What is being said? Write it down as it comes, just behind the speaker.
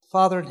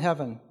Father in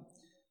heaven,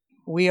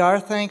 we are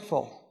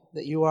thankful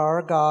that you are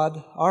our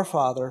God, our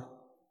Father,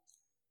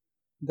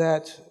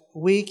 that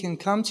we can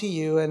come to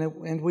you,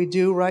 and we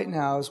do right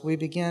now as we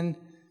begin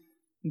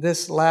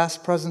this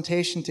last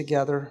presentation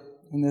together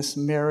in this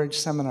marriage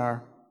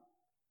seminar.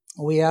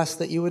 We ask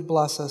that you would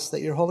bless us,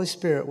 that your Holy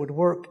Spirit would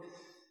work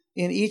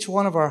in each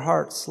one of our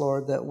hearts,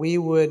 Lord, that we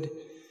would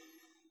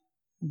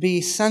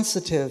be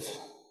sensitive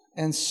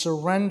and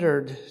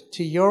surrendered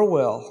to your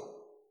will,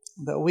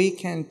 that we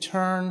can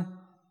turn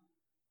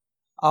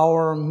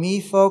our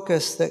me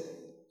focus that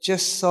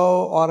just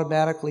so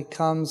automatically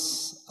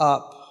comes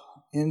up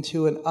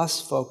into an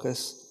us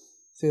focus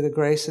through the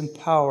grace and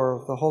power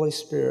of the Holy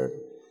Spirit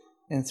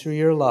and through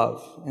your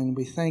love. And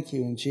we thank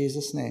you in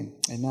Jesus' name.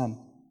 Amen.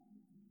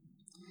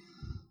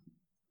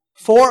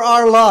 For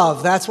our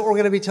love, that's what we're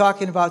going to be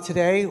talking about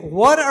today.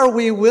 What are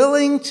we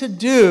willing to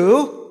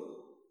do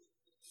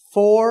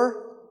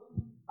for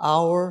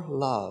our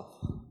love?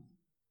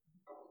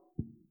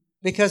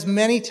 Because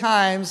many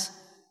times,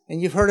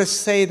 and you've heard us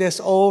say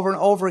this over and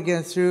over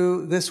again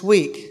through this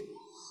week,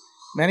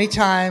 many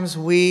times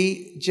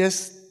we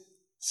just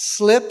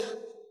slip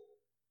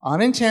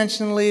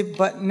unintentionally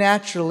but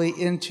naturally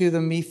into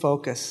the me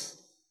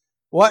focus.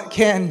 What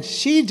can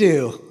she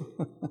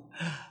do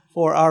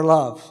for our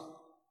love?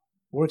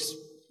 Works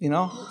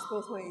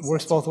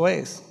both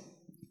ways.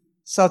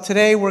 So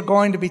today we're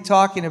going to be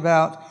talking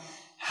about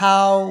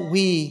how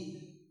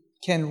we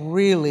can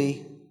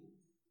really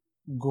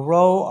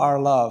grow our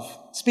love.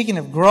 Speaking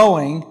of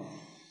growing,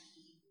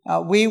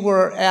 we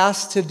were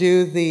asked to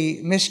do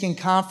the Michigan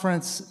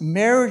Conference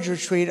Marriage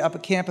Retreat up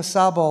at Camp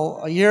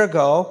Sabo a year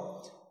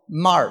ago,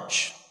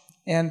 March.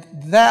 And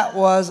that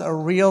was a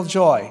real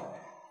joy.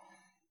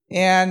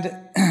 And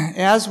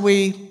as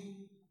we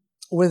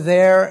were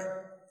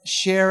there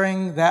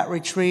sharing that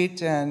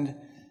retreat and,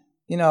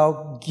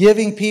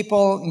 giving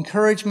people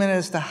encouragement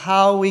as to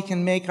how we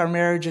can make our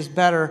marriages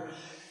better,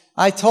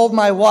 I told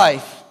my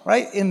wife,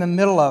 right in the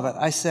middle of it,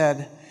 I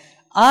said,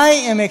 I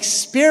am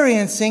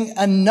experiencing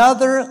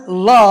another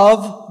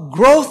love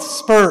growth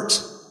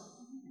spurt.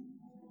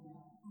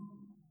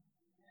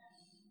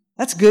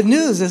 That's good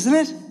news, isn't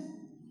it?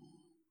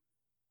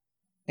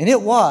 And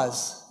it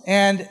was.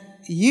 And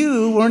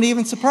you weren't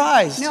even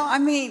surprised. No,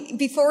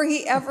 before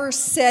he ever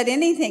said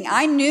anything,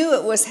 I knew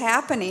it was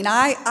happening.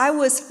 I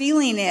was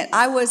feeling it.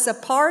 I was a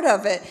part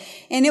of it.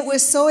 And it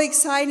was so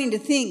exciting to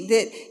think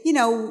that,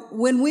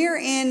 when we're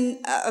in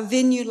a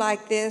venue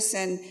like this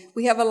and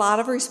we have a lot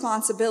of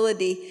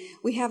responsibility,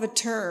 we have a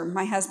term.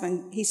 My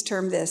husband, he's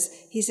termed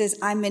this. He says,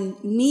 I'm in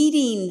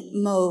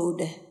meeting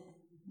mode.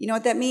 You know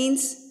what that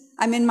means?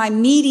 I'm in my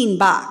meeting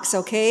box,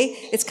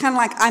 okay? It's kind of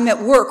like I'm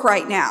at work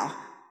right now.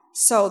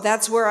 So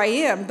that's where I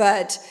am.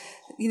 But,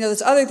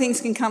 those other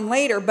things can come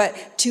later.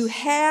 But to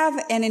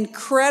have an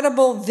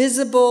incredible,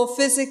 visible,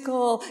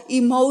 physical,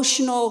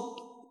 emotional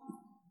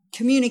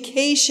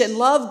communication,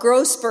 love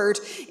growth spurt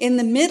in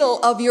the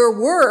middle of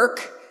your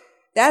work,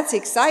 that's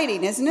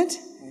exciting, isn't it?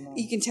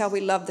 You can tell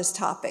we love this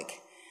topic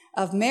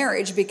of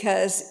marriage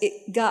because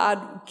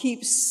God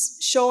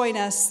keeps showing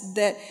us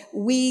that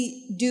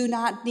we do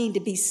not need to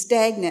be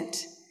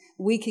stagnant.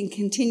 We can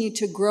continue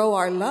to grow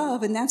our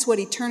love, and that's what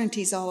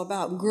eternity is all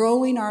about,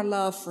 growing our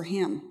love for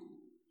Him.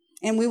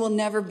 And we will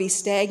never be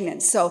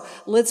stagnant. So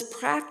let's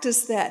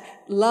practice that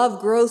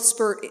love growth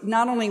spurt,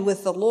 not only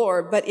with the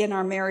Lord, but in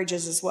our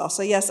marriages as well.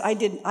 So yes, I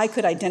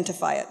could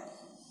identify it.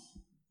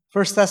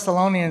 1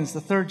 Thessalonians,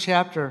 the 3rd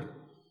chapter,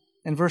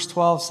 and verse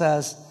 12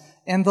 says,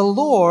 and the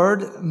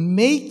Lord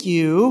make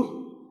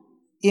you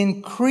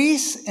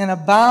increase and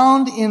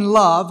abound in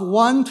love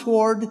one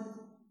toward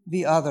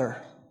the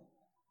other.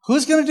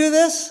 Who's going to do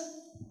this?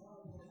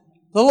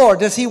 The Lord.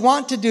 Does He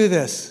want to do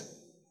this?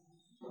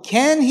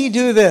 Can He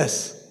do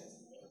this?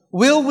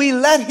 Will we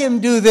let Him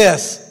do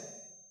this?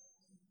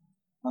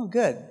 Oh,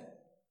 good. A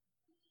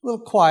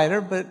little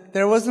quieter, but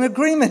there was an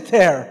agreement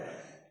there.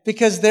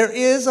 Because there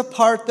is a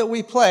part that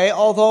we play,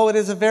 although it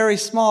is a very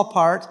small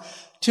part,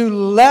 to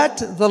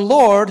let the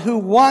Lord, who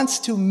wants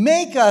to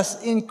make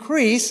us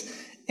increase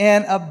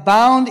and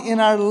abound in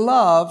our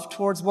love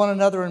towards one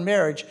another in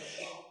marriage,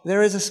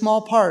 there is a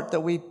small part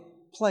that we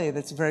play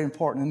that's very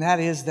important, and that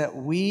is that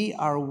we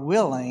are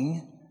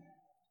willing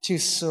to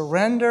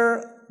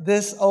surrender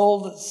this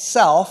old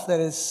self that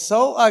is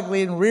so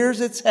ugly and rears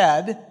its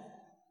head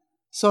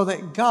so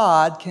that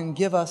God can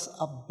give us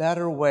a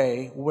better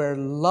way where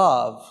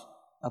love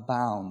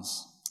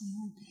abounds.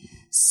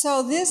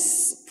 So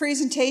this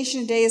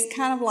presentation today is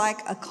kind of like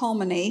a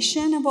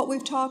culmination of what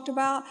we've talked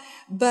about,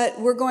 but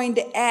we're going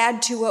to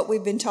add to what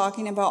we've been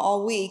talking about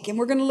all week, and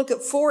we're going to look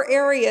at 4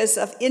 areas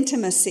of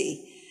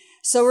intimacy.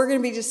 So we're going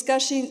to be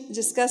discussing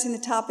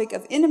the topic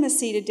of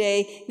intimacy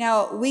today.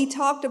 Now, we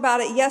talked about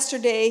it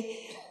yesterday,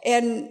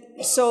 and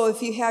so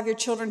if you have your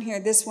children here,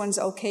 this one's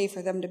okay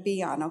for them to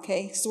be on,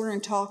 okay? So we're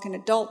going to talk in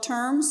adult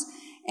terms,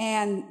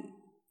 and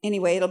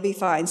anyway, it'll be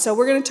fine. So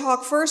we're going to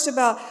talk first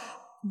about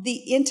the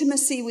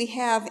intimacy we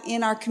have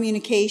in our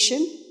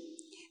communication.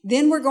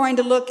 Then we're going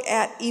to look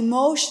at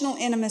emotional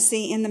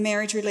intimacy in the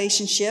marriage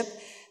relationship.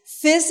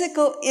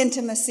 physical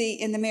intimacy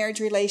in the marriage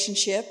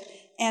relationship,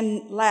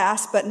 and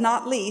last but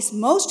not least,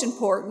 most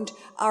important,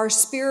 our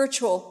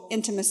spiritual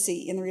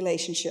intimacy in the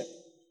relationship.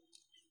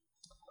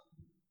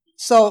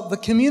 So the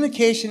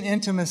communication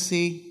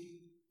intimacy,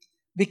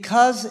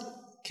 because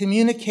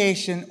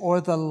communication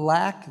or the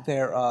lack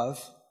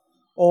thereof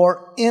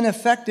or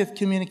ineffective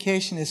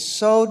communication is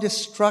so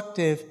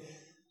destructive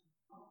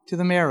to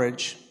the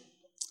marriage,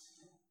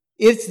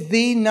 it's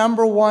the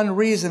number one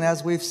reason,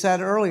 as we've said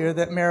earlier,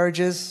 that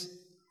marriages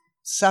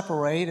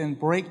separate and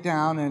break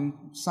down, and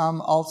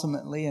some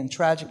ultimately and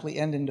tragically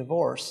end in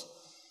divorce.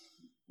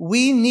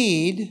 We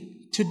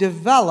need to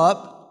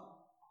develop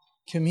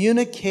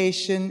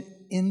communication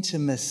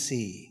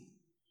intimacy.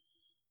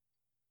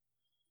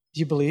 Do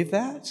you believe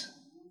that?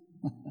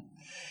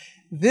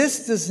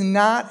 This does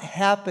not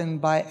happen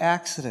by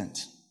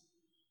accident.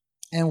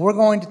 And we're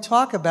going to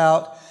talk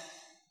about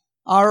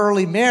our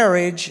early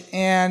marriage,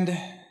 and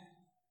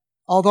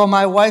although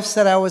my wife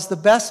said I was the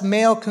best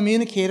male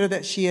communicator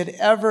that she had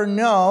ever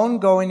known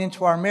going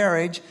into our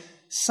marriage,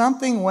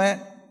 something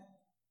went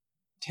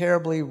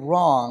terribly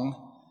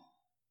wrong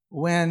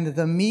when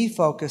the me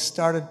focus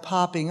started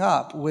popping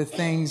up with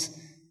things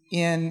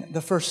in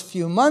the first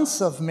few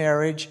months of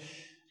marriage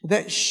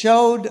that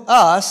showed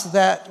us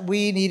that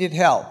we needed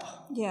help.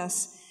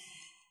 Yes.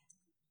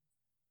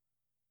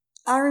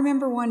 I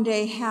remember one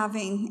day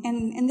having,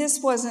 and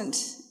this wasn't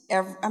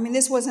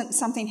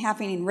something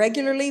happening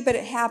regularly, but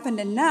it happened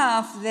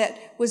enough that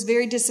was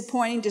very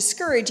disappointing,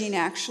 discouraging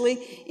actually,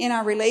 in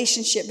our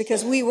relationship,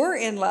 because we were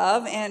in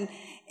love, and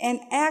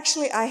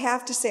actually I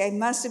have to say I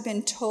must have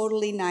been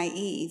totally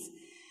naive.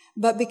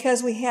 But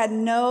because we had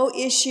no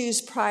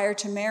issues prior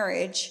to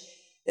marriage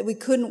that we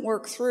couldn't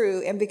work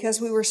through, and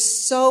because we were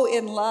so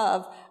in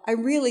love, I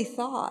really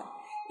thought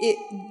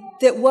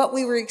that what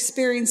we were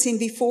experiencing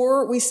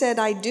before we said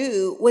I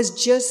do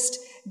was just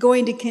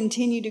going to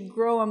continue to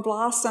grow and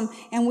blossom,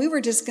 and we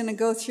were just going to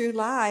go through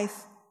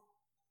life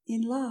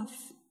in love,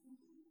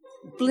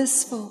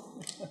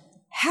 blissful,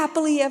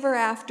 happily ever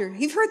after.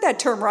 You've heard that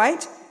term,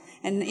 right?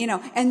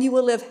 And you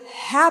will live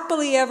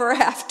happily ever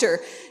after.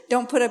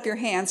 Don't put up your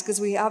hands,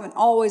 because we haven't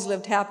always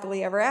lived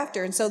happily ever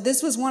after. And so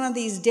this was one of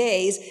these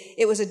days.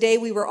 It was a day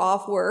we were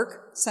off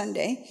work,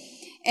 Sunday,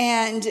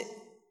 and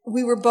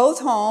we were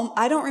both home.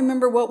 I don't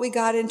remember what we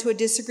got into a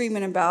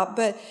disagreement about,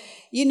 but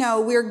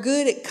we're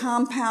good at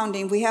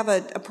compounding. We have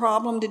a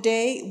problem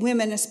today,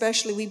 women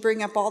especially, we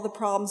bring up all the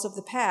problems of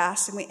the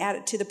past and we add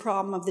it to the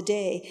problem of the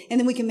day, and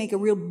then we can make a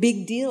real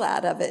big deal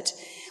out of it.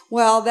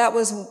 Well, that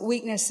was a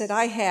weakness that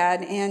I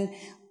had, and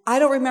I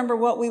don't remember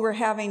what we were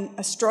having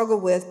a struggle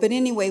with, but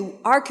anyway,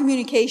 our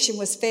communication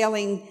was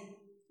failing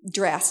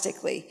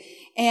drastically.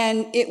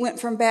 And it went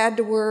from bad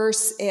to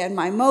worse, and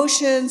my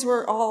emotions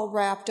were all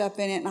wrapped up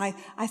in it, and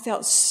I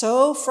felt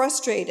so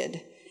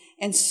frustrated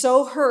and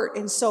so hurt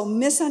and so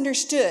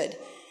misunderstood.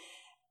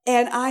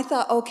 And I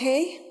thought,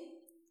 okay,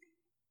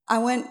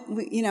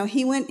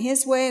 he went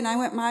his way and I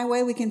went my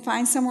way. We can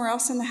find somewhere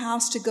else in the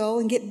house to go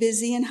and get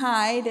busy and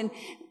hide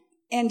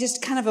and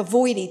just kind of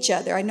avoid each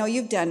other. I know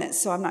you've done it,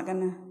 so I'm not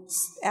going to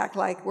act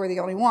like we're the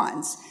only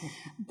ones.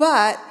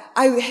 But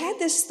I had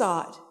this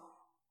thought,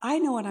 I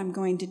know what I'm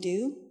going to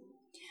do.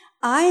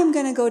 I am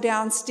going to go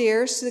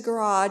downstairs to the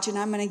garage, and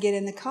I'm going to get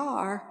in the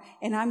car,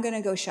 and I'm going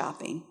to go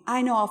shopping.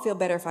 I know I'll feel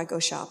better if I go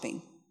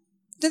shopping.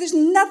 So there's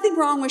nothing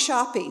wrong with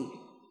shopping.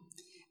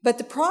 But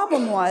the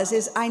problem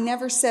is I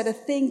never said a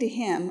thing to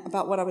him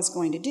about what I was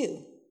going to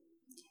do.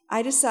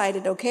 I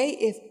decided, okay,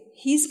 if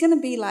he's going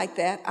to be like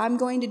that, I'm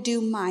going to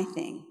do my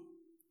thing.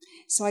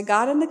 So I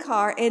got in the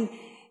car, and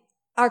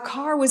our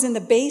car was in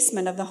the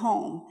basement of the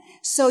home.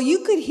 So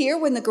you could hear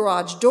when the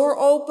garage door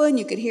opened,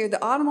 you could hear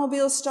the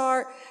automobile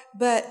start,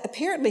 but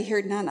apparently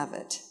heard none of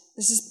it.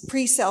 This is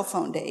pre-cell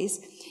phone days.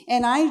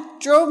 And I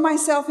drove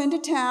myself into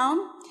town,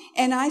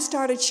 and I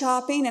started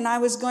shopping, and I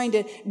was going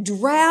to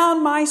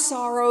drown my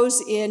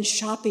sorrows in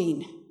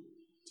shopping.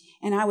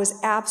 And I was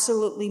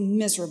absolutely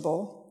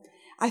miserable.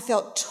 I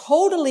felt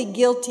totally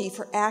guilty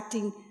for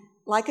acting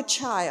like a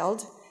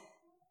child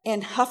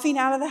and huffing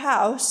out of the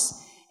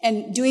house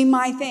and doing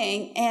my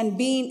thing and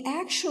being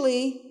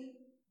actually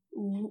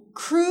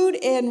crude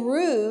and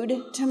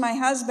rude to my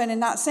husband and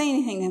not saying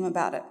anything to him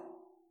about it.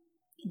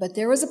 But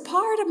there was a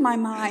part of my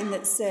mind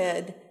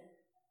that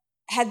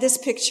had this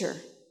picture: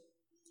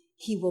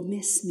 he will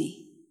miss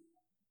me.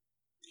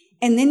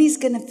 And then he's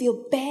going to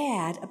feel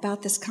bad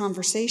about this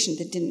conversation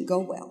that didn't go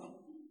well.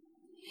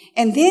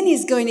 And then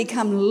he's going to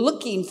come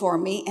looking for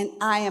me, and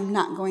I am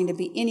not going to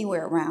be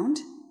anywhere around.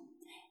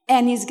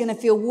 And he's going to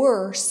feel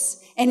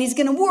worse, and he's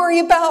going to worry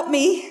about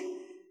me.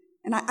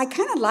 And I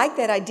kind of like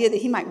that idea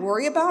that he might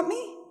worry about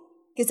me,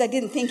 because I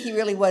didn't think he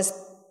really was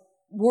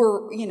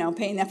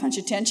paying that much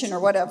attention or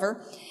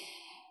whatever.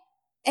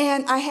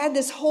 And I had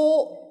this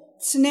whole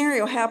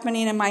scenario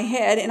happening in my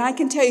head, and I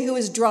can tell you who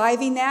was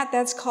driving that.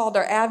 That's called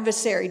our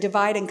adversary,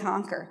 divide and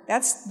conquer.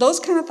 Those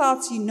kind of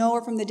thoughts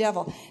are from the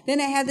devil. Then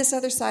I had this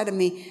other side of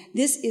me.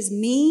 This is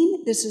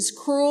mean. This is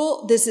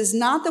cruel. This is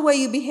not the way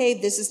you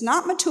behave. This is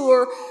not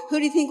mature. Who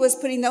do you think was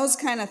putting those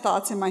kind of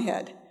thoughts in my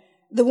head?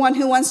 the one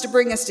who wants to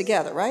bring us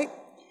together, right?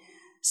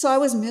 So I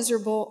was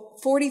miserable.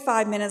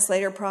 45 minutes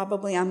later,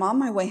 probably, I'm on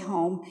my way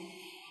home,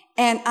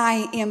 and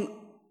I am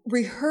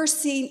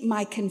rehearsing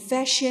my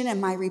confession and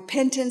my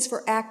repentance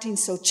for acting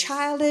so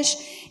childish.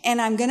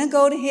 And I'm going to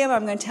go to him.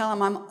 I'm going to tell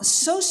him I'm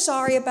so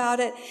sorry about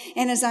it.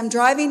 And as I'm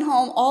driving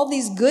home, all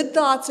these good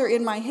thoughts are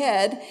in my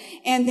head.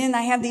 And then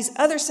I have these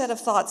other set of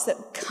thoughts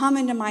that come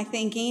into my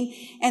thinking.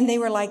 And they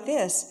were like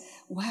this.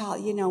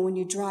 Well, when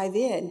you drive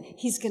in,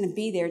 he's going to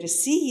be there to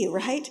see you,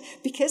 right?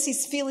 Because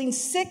he's feeling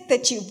sick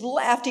that you've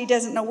left. He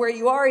doesn't know where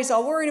you are. He's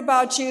all worried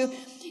about you.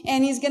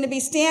 And he's going to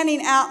be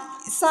standing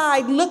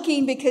outside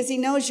looking because he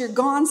knows you're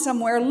gone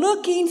somewhere,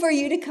 looking for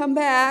you to come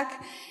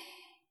back.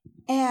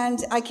 And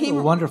I came...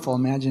 A wonderful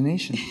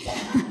imagination.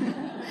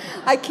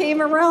 I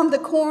came around the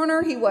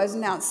corner. He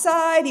wasn't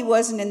outside. He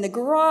wasn't in the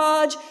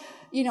garage.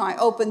 I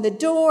opened the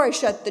door. I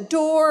shut the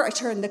door. I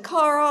turned the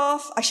car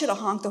off. I should have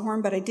honked the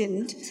horn, but I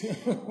didn't.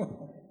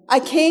 I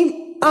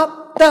came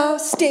up the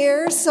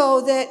stairs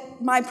so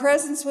that my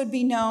presence would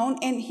be known,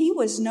 and he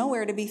was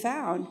nowhere to be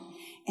found.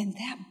 And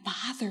that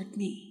bothered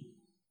me.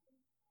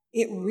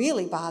 It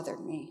really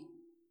bothered me.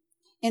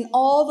 And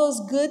all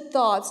those good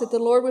thoughts that the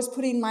Lord was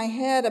putting in my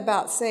head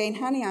about saying,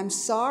 honey, I'm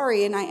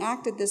sorry, and I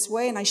acted this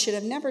way, and I should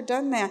have never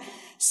done that,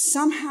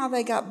 somehow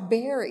they got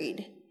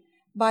buried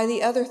by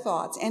the other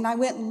thoughts. And I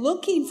went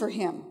looking for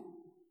him.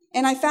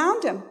 And I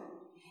found him.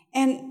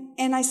 And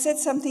I said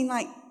something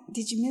like,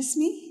 did you miss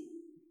me?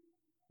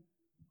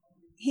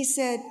 He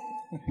said,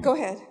 go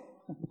ahead.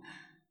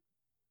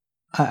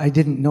 I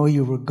didn't know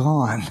you were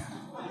gone.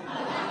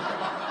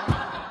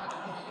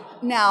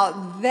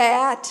 Now,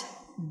 that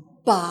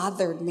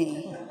bothered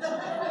me.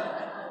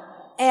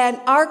 And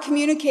our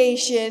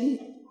communication,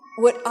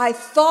 what I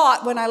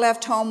thought when I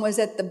left home was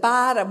at the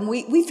bottom.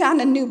 We found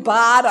a new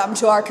bottom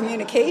to our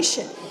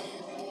communication.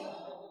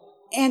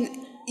 And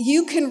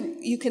you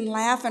can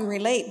laugh and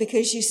relate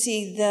because you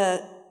see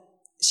the,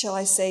 shall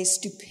I say,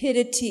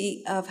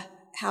 stupidity of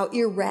how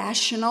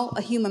irrational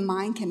a human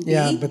mind can be.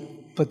 Yeah,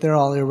 but they're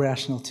all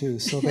irrational too,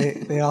 so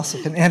they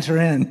also can enter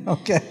in,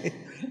 okay?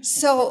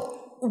 So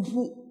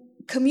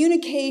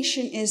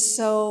communication is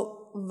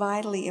so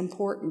vitally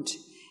important.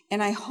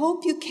 And I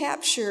hope you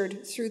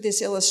captured through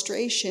this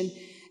illustration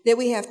that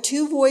we have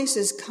two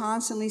voices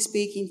constantly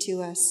speaking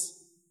to us.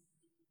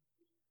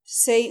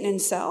 Satan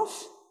and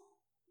self,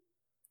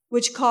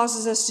 which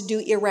causes us to do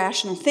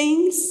irrational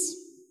things.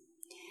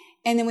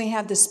 And then we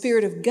have the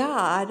Spirit of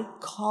God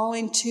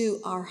calling to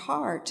our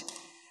heart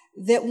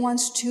that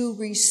wants to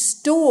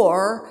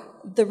restore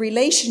the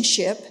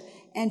relationship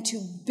and to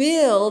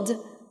build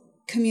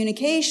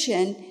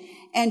communication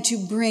and to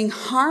bring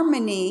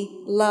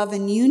harmony, love,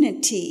 and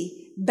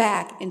unity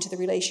back into the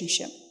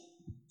relationship.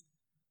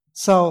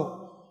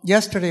 So,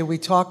 yesterday we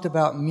talked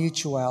about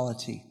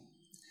mutuality.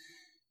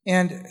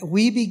 And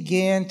we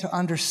began to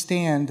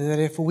understand that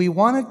if we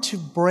wanted to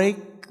break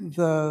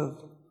the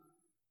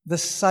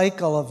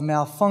cycle of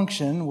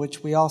malfunction,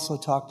 which we also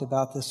talked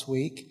about this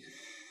week,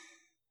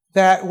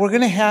 that we're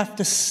going to have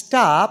to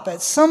stop,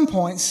 at some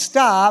point,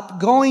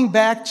 going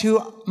back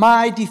to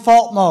my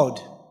default mode,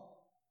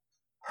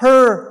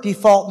 her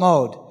default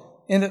mode.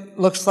 And it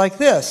looks like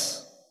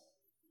this.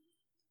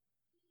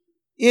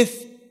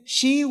 If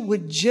she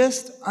would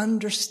just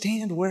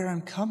understand where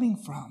I'm coming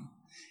from,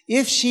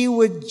 if she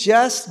would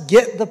just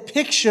get the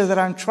picture that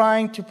I'm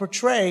trying to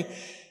portray,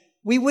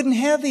 we wouldn't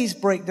have these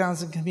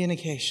breakdowns in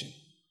communication.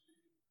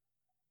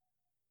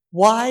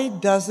 Why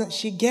doesn't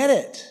she get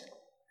it?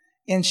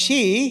 And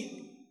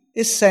she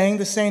is saying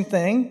the same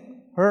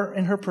thing,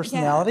 in her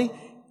personality.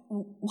 Yeah.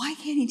 Why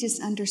can't he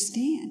just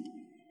understand?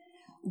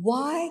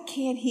 Why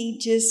can't he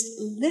just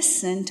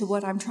listen to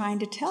what I'm trying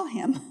to tell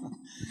him?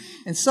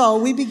 And so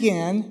we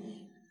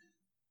began,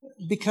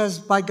 because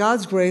by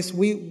God's grace,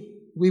 we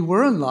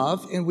were in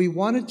love and we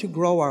wanted to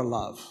grow our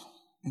love.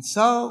 And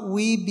so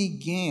we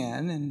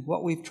began, and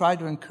what we've tried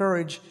to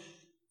encourage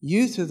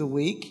you through the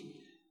week,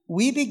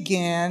 we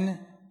began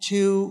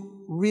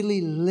to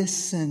really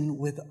listen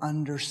with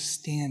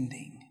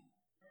understanding.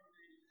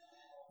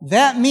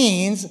 That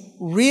means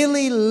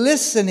really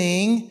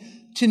listening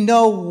to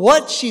know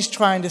what she's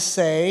trying to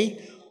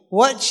say,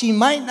 what she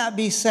might not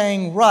be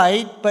saying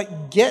right,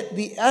 but get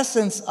the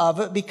essence of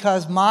it,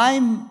 because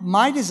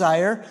my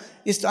desire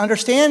is to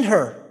understand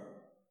her,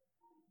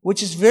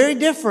 which is very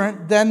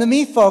different than the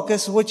me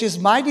focus, which is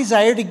my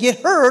desire to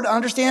get her to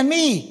understand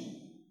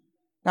me.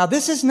 Now,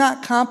 this is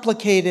not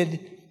complicated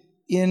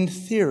in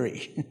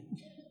theory.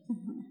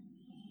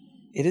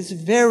 It is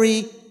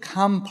very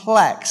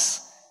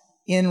complex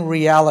in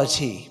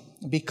reality,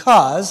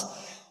 because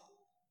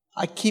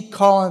I keep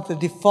calling it the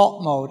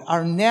default mode.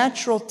 Our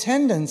natural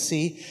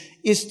tendency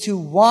is to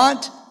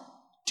want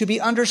to be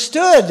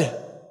understood,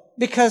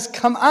 because,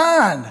 come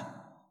on,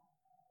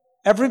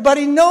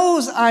 everybody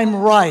knows I'm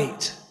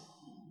right.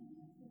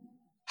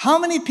 How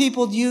many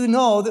people do you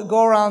know that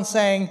go around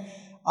saying,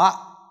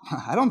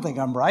 I don't think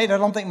I'm right. I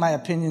don't think my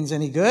opinion's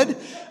any good.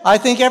 I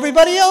think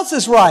everybody else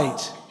is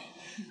right.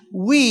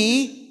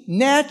 We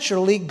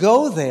naturally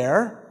go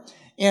there,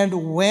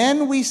 And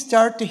when we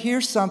start to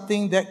hear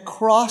something that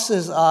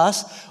crosses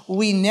us,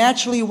 we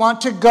naturally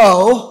want to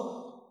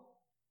go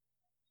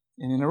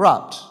and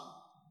interrupt.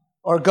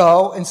 Or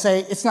go and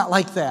say, it's not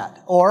like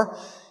that.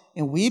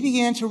 And we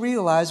began to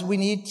realize we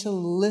need to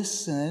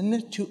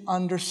listen, to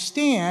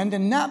understand,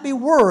 and not be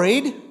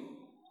worried.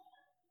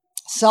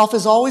 Self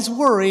is always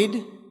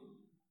worried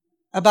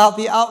about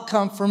the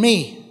outcome for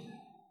me.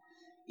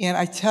 And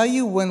I tell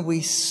you, when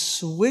we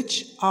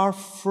switch our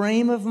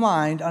frame of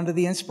mind under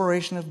the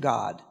inspiration of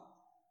God,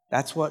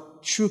 that's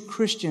what true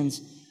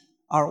Christians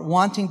are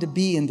wanting to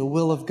be in the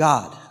will of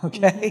God,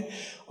 okay?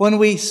 When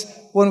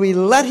we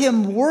let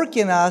Him work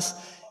in us,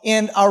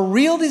 and our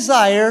real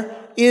desire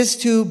is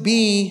to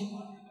be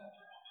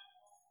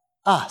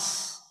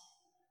us,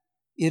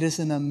 it is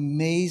an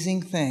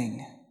amazing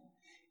thing.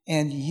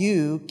 And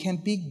you can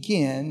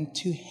begin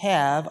to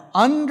have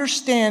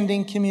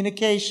understanding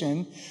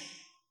communication,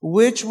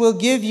 which will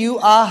give you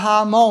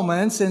aha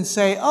moments and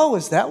say, oh,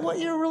 is that what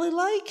you're really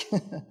like?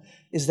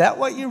 Is that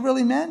what you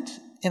really meant?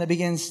 And it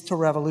begins to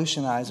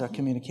revolutionize our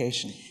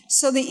communication.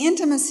 So the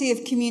intimacy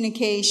of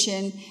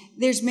communication,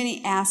 there's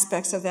many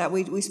aspects of that.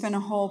 We spent a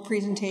whole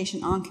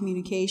presentation on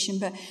communication,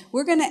 but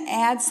we're going to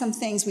add some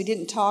things we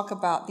didn't talk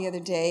about the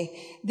other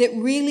day that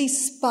really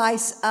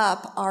spice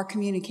up our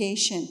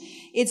communication.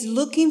 It's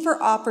looking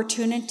for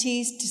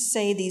opportunities to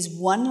say these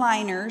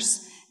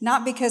one-liners,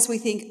 not because we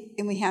think,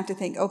 and we have to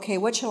think, okay,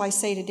 what shall I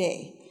say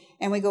today?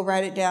 And we go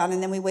write it down,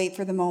 and then we wait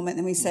for the moment,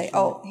 and we say,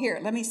 oh, here,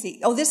 let me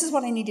see. Oh, this is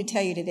what I need to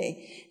tell you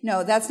today.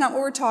 No, that's not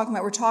what we're talking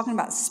about. We're talking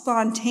about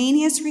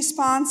spontaneous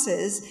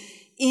responses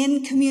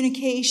in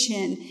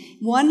communication,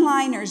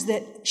 one-liners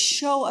that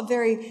show a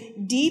very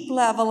deep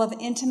level of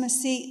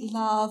intimacy,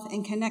 love,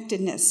 and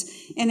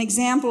connectedness. An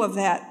example of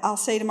that, I'll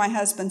say to my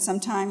husband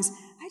sometimes,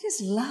 I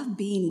just love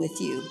being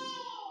with you.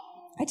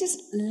 I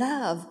just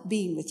love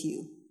being with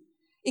you.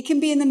 It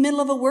can be in the middle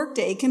of a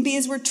workday. It can be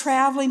as we're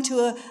traveling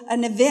to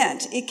an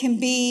event. It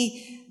can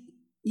be,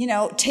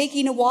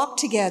 taking a walk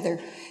together.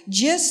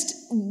 Just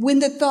when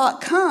the thought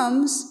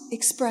comes,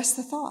 express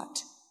the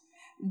thought.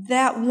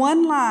 That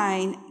one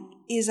line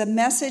is a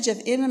message of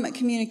intimate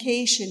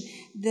communication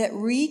that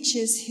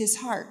reaches His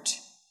heart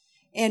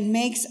and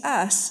makes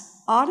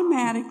us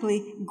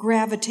automatically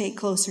gravitate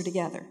closer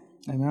together.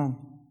 Amen.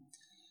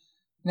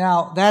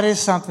 Now, that is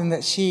something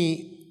that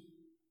she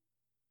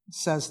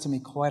says to me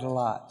quite a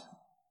lot.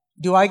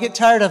 Do I get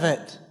tired of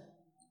it?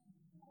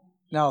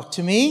 No.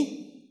 To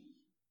me,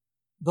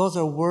 those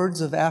are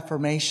words of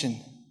affirmation.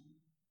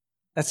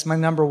 That's my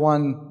number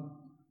one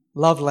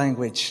love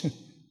language.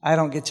 I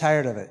don't get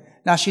tired of it.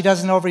 Now, she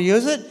doesn't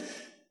overuse it,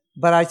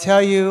 but I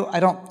tell you,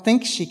 I don't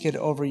think she could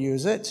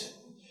overuse it.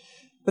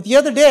 But the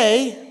other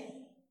day,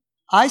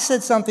 I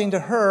said something to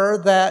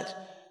her that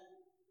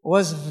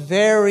was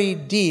very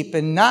deep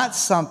and not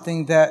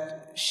something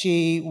that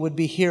she would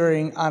be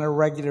hearing on a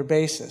regular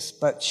basis,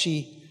 but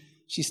she's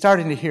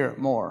starting to hear it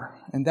more.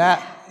 And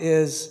that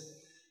is,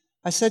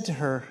 I said to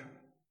her,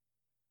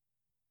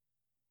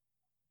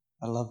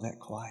 I love that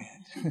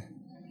quiet.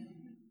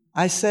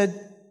 I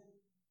said,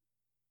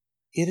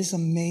 it is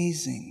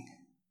amazing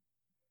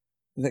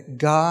that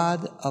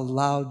God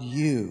allowed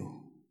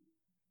you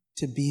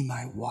to be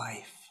my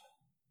wife.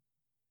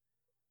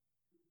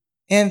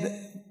 And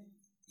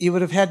you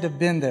would have had to have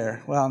been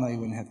there. Well, no, you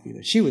wouldn't have to be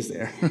there. She was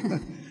there.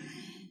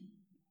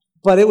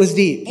 But it was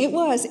deep. It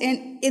was.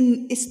 And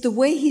it's the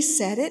way he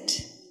said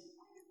it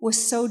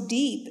was so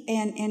deep.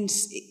 And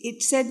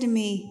it said to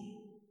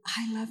me,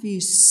 I love you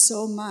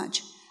so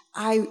much.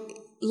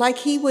 Like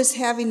he was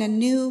having a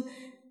new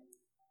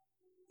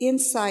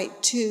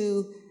insight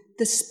to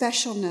the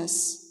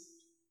specialness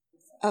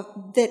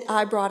that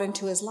I brought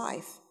into his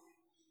life.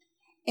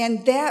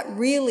 And that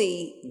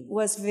really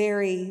was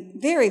very,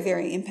 very,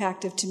 very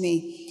impactful to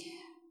me.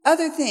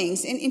 Other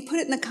things, and put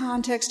it in the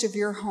context of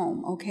your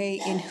home,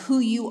 okay, and who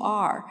you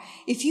are.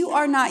 If you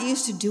are not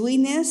used to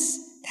doing this,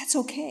 that's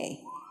okay.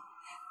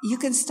 You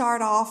can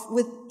start off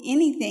with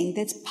anything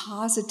that's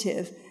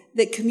positive,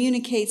 that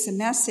communicates a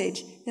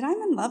message that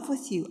I'm in love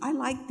with you. I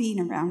like being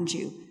around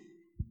you.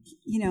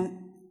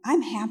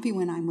 I'm happy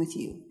when I'm with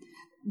you.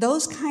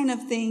 Those kind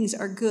of things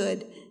are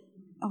good.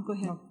 Oh, go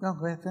ahead. No,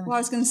 go ahead. Finish. Well, I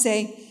was going to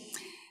say,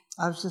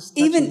 I was just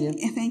touching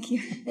you. Thank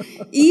you.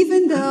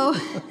 Even though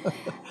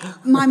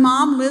my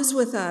mom lives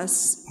with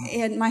us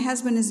and my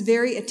husband is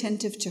very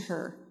attentive to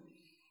her,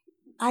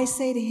 I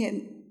say to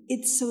him,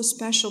 it's so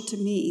special to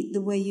me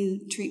the way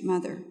you treat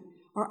Mother.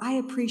 Or I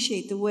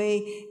appreciate the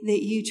way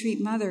that you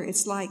treat Mother.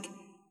 It's like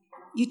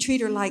you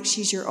treat her like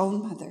she's your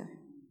own mother.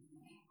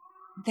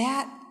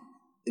 That,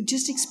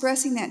 just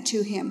expressing that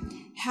to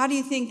him, how do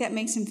you think that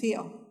makes him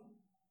feel?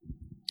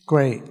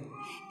 Great.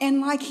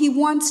 And like he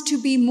wants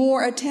to be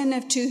more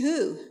attentive to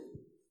who?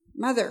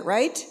 Mother,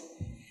 right?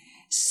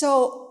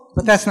 So.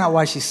 But that's not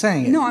why she's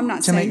saying it. No, I'm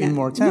not saying that. To make me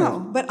more attentive. No,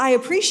 but I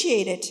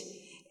appreciate it.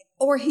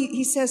 Or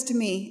he says to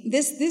me,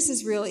 this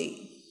is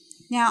really,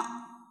 now,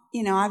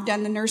 I've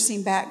done the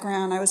nursing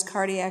background. I was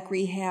cardiac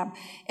rehab.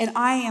 And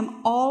I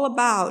am all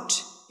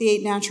about the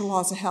 8 natural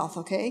laws of health,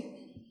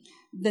 okay?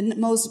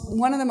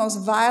 one of the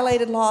most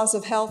violated laws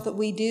of health that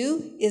we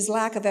do is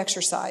lack of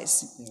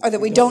exercise, or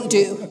that we don't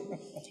do,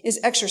 is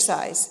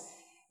exercise.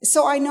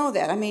 So I know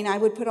that. I mean, I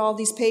would put all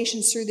these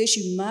patients through this.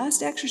 You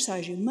must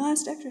exercise. You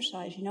must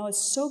exercise. You know,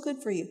 it's so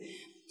good for you.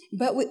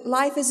 But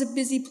life is a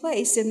busy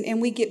place,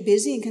 and we get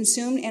busy and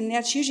consumed, and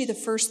that's usually the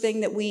first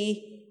thing that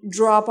we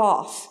drop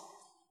off.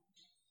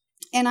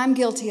 And I'm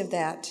guilty of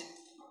that.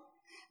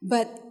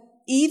 But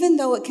even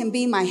though it can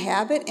be my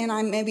habit, and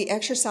I'm maybe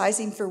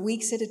exercising for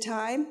weeks at a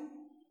time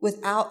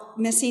without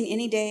missing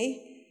any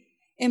day,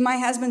 and my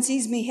husband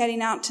sees me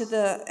heading out to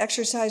the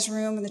exercise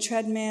room and the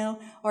treadmill,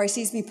 or he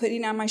sees me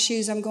putting on my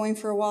shoes, I'm going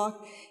for a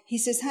walk. He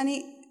says,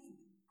 honey,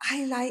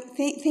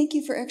 thank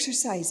you for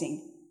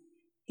exercising.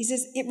 He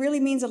says, it really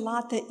means a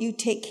lot that you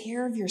take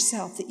care of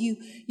yourself, that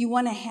you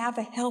want to have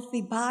a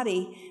healthy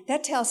body.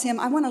 That tells him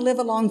I want to live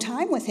a long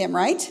time with him,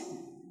 right?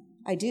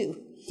 I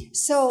do.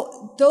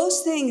 So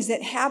those things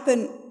that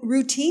happen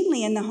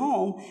routinely in the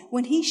home,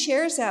 when he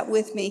shares that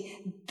with me,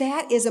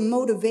 that is a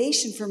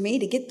motivation for me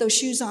to get those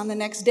shoes on the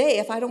next day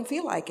if I don't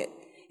feel like it.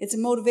 It's a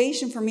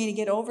motivation for me to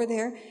get over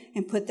there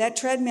and put that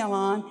treadmill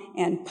on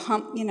and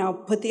pump,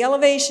 put the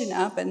elevation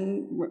up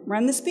and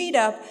run the speed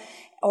up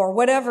or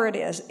whatever it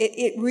is.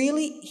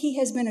 He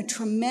has been a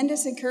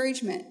tremendous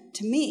encouragement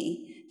to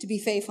me to be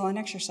faithful in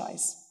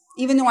exercise,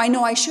 even though I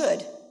know I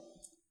should.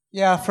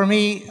 Yeah, for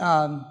me,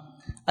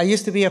 I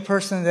used to be a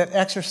person that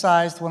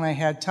exercised when I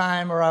had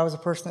time, or I was a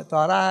person that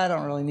thought, I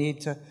don't really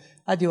need to.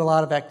 I do a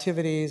lot of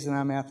activities and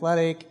I'm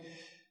athletic.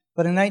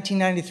 But in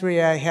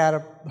 1993, I had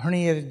a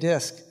herniated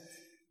disc.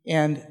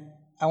 And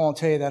I won't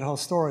tell you that whole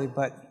story,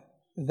 but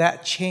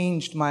that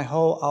changed my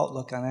whole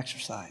outlook on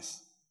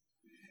exercise.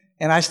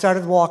 And I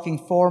started walking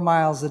 4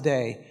 miles a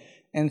day.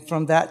 And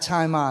from that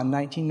time on,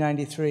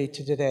 1993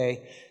 to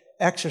today,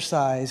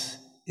 exercise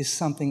is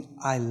something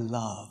I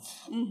love.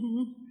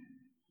 Mm-hmm.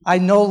 I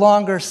no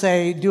longer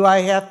say, do I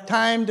have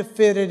time to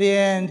fit it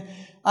in?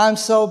 I'm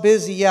so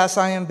busy. Yes,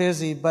 I am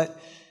busy. But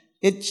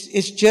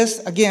it's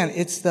just, again,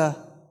 it's the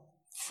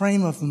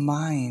frame of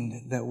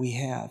mind that we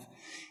have.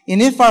 And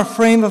if our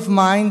frame of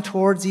mind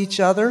towards each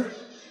other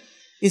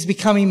is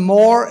becoming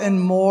more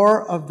and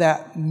more of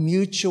that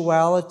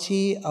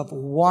mutuality of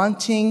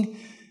wanting,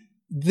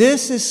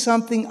 this is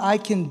something I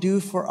can do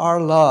for our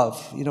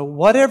love.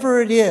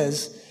 Whatever it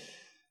is.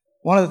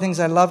 One of the things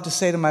I love to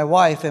say to my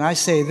wife, and I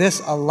say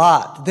this a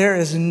lot, there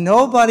is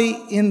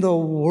nobody in the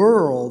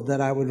world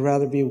that I would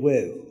rather be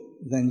with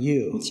than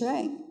you. That's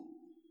right.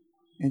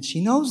 And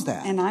she knows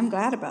that. And I'm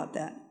glad about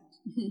that.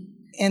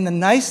 And the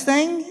nice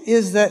thing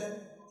is that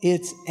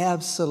it's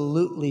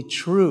absolutely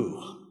true.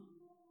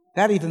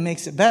 That even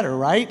makes it better,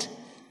 right?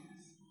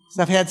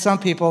 So I've had some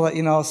people that,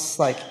 it's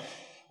like,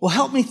 well,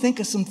 help me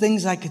think of some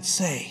things I could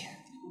say.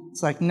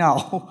 It's like,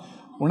 no,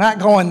 we're not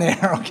going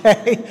there,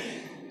 okay?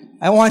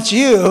 I want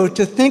you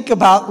to think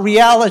about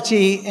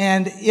reality,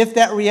 and if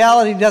that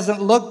reality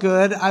doesn't look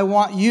good, I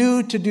want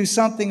you to do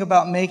something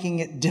about making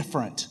it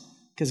different,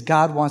 because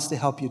God wants to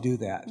help you do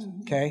that,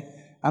 okay?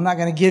 I'm not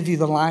going to give you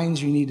the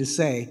lines you need to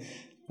say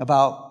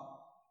about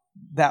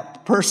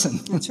that person.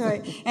 That's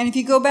right. And if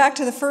you go back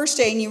to the first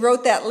day and you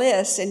wrote that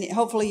list, and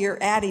hopefully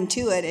you're adding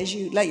to it as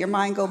you let your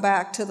mind go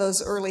back to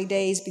those early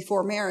days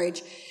before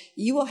marriage,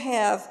 you will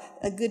have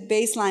a good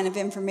baseline of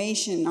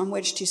information on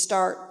which to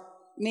start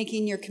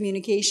making your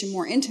communication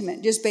more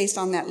intimate, just based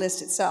on that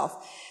list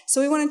itself.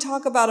 So we want to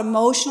talk about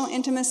emotional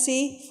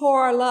intimacy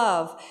for our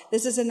love.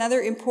 This is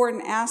another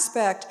important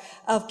aspect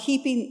of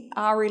keeping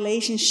our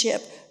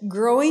relationship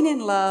growing in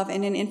love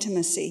and in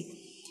intimacy.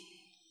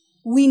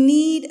 We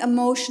need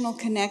emotional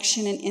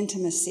connection and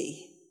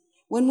intimacy.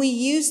 When we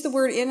use the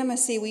word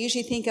intimacy, we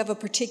usually think of a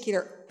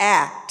particular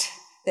act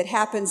that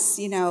happens,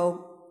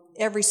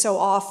 every so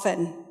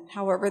often,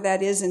 however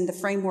that is in the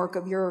framework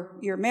of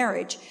your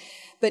marriage.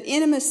 But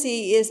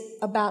intimacy is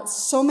about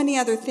so many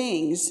other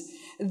things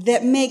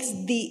that makes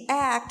the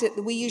act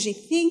that we usually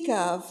think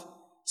of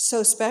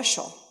so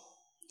special.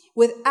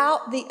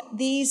 Without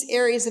these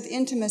areas of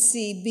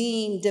intimacy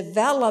being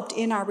developed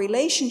in our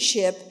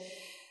relationship,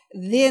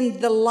 then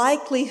the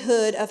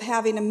likelihood of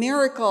having a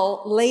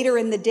miracle later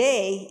in the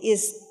day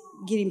is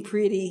getting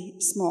pretty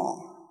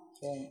small.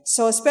 Okay.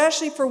 So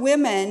especially for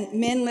women,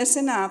 men,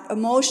 listen up,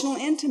 emotional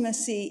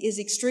intimacy is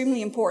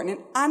extremely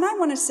important. And I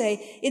want to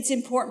say it's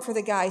important for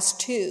the guys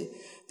too.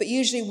 But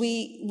usually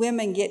we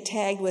women get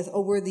tagged with,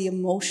 we're the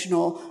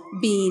emotional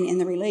being in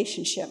the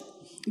relationship.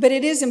 But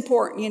it is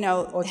important,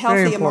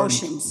 healthy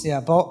emotions. Yeah,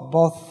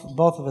 both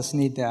of us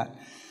need that.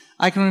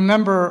 I can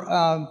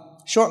remember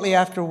shortly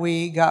after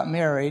we got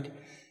married,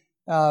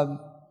 a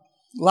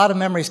lot of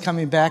memories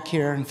coming back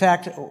here. In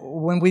fact,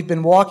 when we've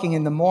been walking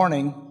in the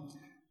morning,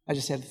 I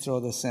just had to throw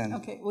this in.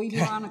 Okay, well,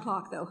 you're on the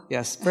clock, though.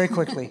 Yes, very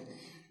quickly.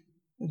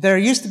 There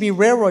used to be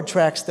railroad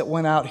tracks that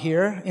went out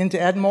here into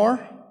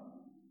Edmore.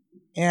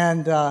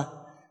 And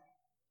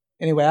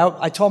anyway,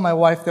 I told my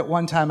wife that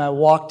one time I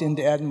walked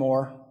into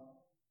Edmore.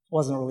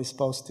 Wasn't really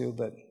supposed to,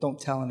 but don't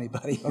tell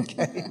anybody,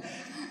 okay?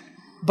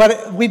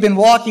 But we've been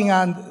walking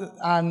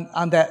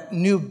on that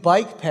new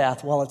bike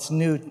path. Well, it's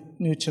new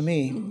to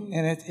me,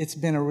 and it's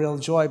been a real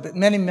joy. But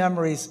many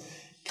memories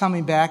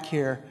coming back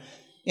here.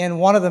 And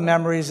one of the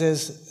memories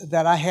is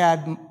that I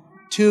had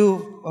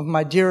two of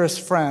my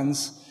dearest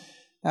friends.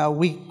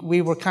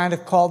 We were kind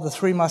of called the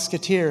Three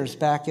Musketeers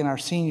back in our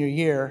senior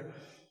year.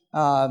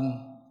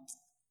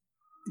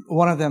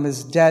 One of them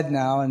is dead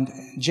now, and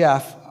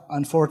Jeff,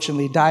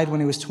 unfortunately, died when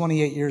he was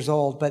 28 years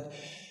old. But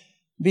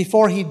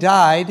before he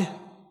died,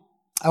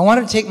 I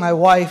wanted to take my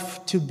wife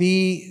to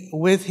be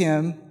with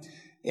him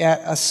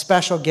at a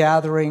special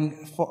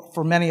gathering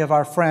for many of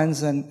our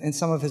friends and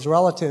some of his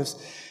relatives.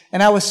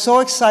 And I was so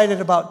excited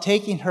about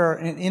taking her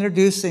and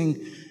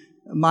introducing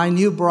my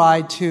new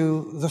bride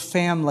to the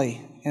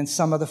family and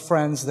some of the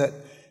friends that,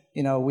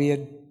 we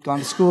had gone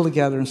to school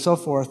together and so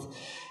forth.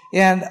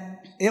 And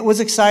it was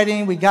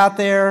exciting. We got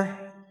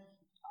there.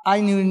 I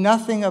knew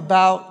nothing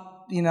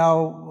about,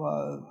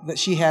 that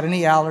she had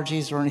any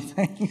allergies or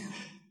anything.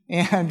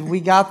 And we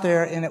got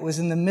there, and it was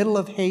in the middle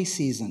of hay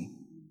season.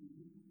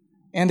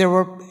 And there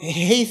were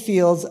hay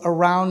fields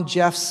around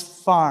Jeff's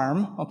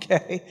farm,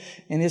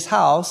 in his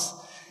house.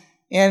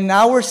 And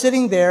now we're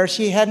sitting there.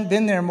 She hadn't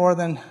been there more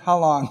than how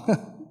long?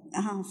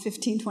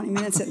 15, 20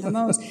 minutes at the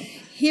most.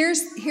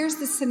 Here's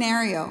the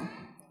scenario.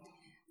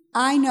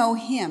 I know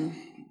him.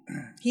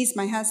 He's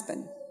my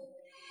husband.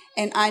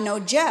 And I know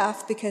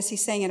Jeff because he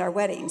sang at our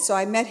wedding. So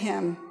I met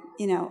him,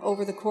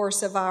 over the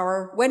course of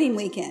our wedding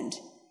weekend.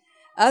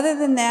 Other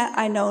than that,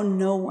 I know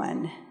no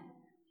one.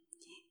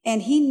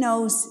 And he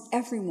knows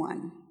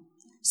everyone.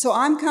 So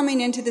I'm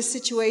coming into the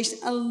situation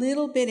a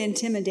little bit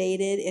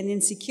intimidated and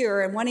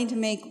insecure and wanting to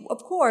make,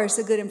 of course,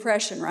 a good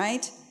impression,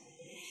 right?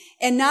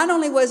 And not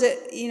only was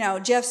it,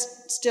 Jeff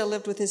still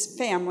lived with his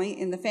family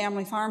in the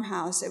family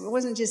farmhouse. It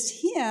wasn't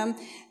just him,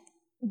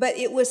 but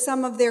it was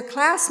some of their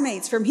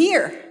classmates from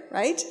here,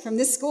 right? From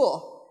this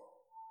school.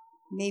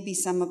 Maybe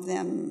some of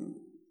them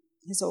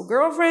his old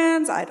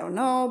girlfriends, I don't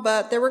know,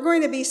 but there were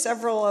going to be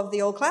several of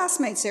the old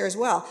classmates there as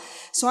well.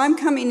 So I'm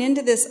coming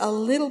into this a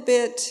little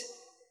bit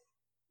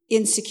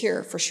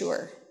insecure for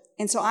sure.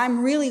 And so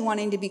I'm really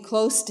wanting to be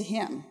close to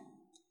him.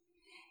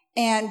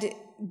 And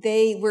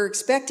they were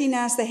expecting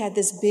us. They had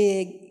this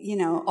big,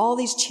 all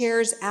these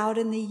chairs out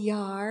in the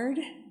yard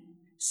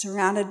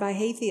surrounded by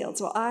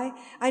hayfields. Well,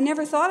 I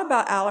never thought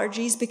about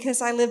allergies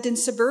because I lived in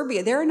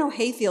suburbia. There are no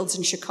hayfields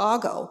in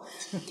Chicago.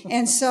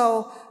 And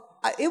so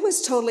it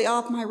was totally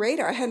off my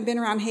radar. I hadn't been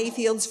around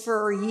hayfields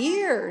for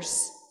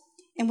years.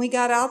 And we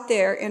got out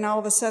there, and all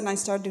of a sudden I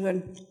started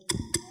doing...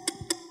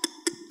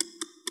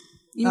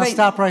 Now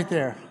stop right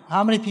there.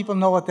 How many people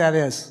know what that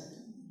is?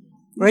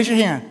 Raise your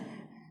hand.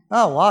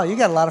 Oh, wow, you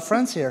got a lot of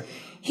friends here.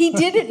 He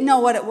didn't know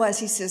what it was.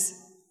 He says,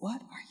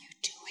 "What are you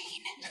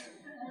doing?"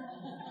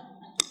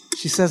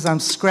 She says, "I'm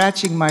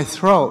scratching my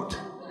throat."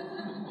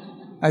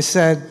 I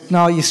said,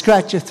 "No, you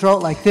scratch your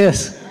throat like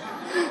this."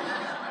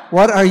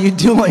 "What are you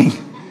doing?"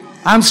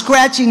 "I'm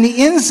scratching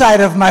the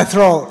inside of my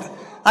throat."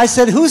 I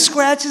said, "Who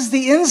scratches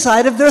the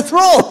inside of their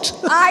throat?"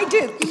 I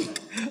do.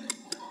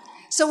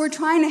 So we're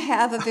trying to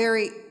have a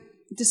very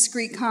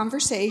discreet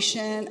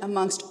conversation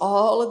amongst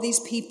all of these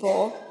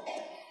people,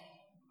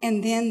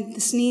 and then the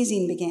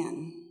sneezing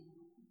began.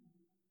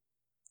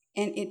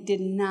 And it did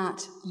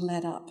not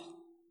let up.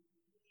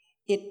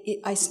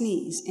 I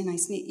sneeze, and I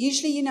sneeze.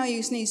 Usually,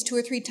 you sneeze 2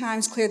 or 3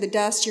 times, clear the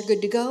dust, you're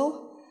good to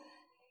go.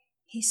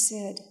 He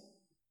said...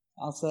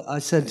 I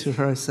said to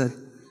her,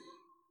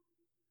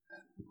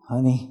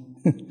 "Honey,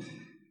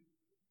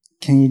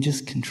 can you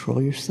just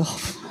control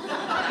yourself?"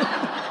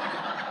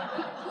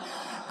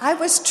 I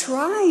was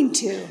trying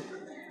to.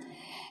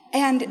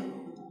 And,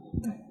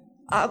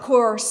 of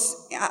course,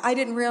 I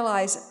didn't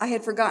realize, I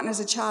had forgotten as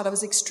a child, I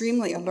was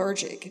extremely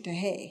allergic to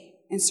hay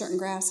and certain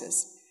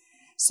grasses.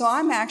 So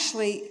I'm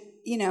actually,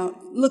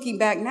 looking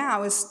back now, I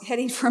was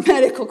heading for a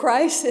medical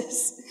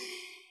crisis.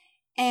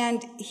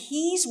 And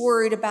he's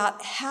worried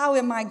about how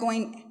are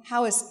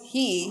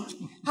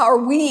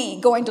we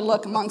going to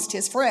look amongst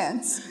his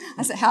friends?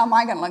 I said, how am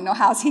I going to look? No,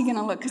 how's he going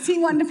to look? Because he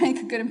wanted to make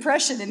a good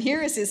impression. And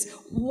here is his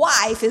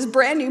wife, his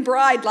brand new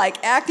bride,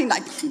 acting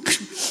like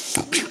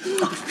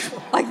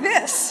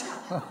this.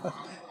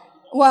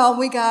 Well,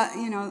 we got,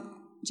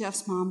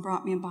 Jeff's mom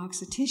brought me a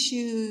box of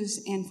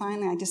tissues. And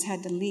finally, I just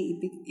had to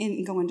leave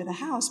and go into the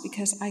house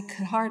because I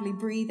could hardly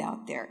breathe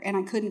out there. And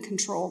I couldn't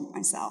control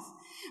myself.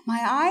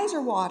 My eyes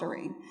are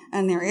watering,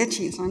 and they're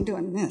itchy, so I'm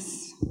doing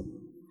this.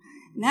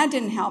 And that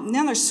didn't help. And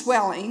then they're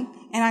swelling,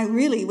 and I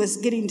really was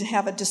getting to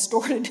have a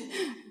distorted,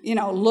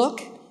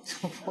 look.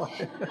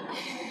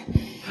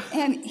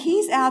 And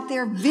he's out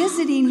there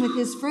visiting with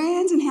his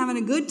friends and having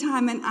a good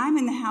time, and I'm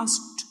in the house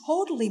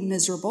totally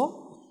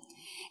miserable.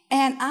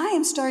 And I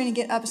am starting to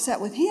get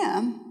upset with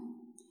him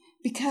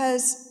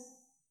because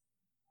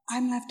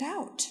I'm left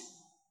out.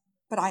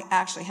 But I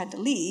actually had to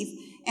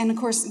leave. And, of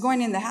course,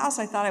 going in the house,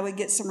 I thought I would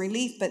get some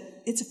relief, but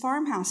it's a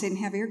farmhouse. They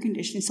didn't have air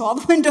conditioning, so all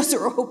the windows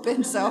are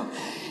open, so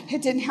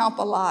it didn't help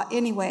a lot.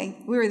 Anyway,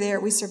 we were there.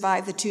 We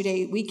survived the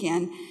 2-day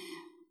weekend.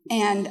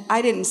 And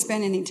I didn't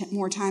spend any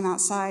more time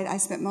outside. I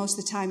spent most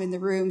of the time in the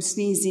room,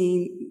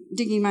 sneezing,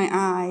 digging my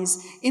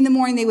eyes. In the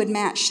morning, they would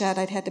match shut.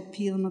 I'd had to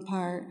peel them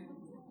apart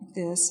like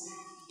this.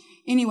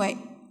 Anyway,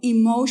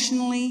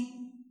 emotionally,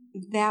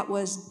 that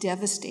was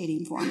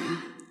devastating for me.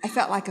 I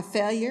felt like a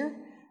failure,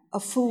 a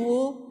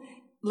fool,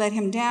 let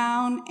him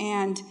down.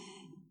 And,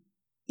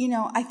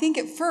 I think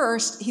at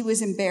first he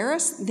was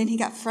embarrassed. Then he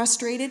got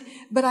frustrated.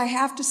 But I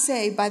have to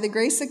say, by the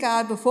grace of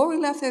God, before we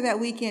left there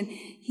that weekend,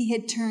 he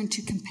had turned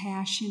to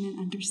compassion and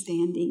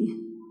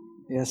understanding.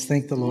 Yes,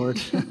 thank the Lord.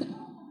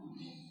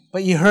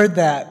 But you heard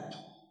that.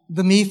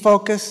 The me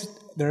focus,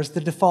 there's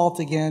the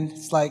default again.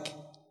 It's like,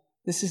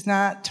 this is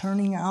not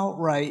turning out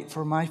right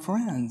for my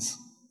friends.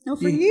 No,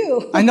 for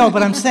you. I know,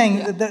 but I'm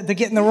saying they're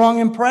getting the wrong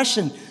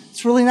impression.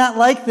 It's really not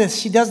like this.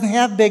 She doesn't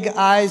have big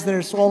eyes that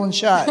are swollen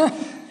shut.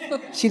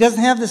 She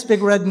doesn't have this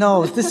big red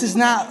nose. This is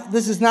not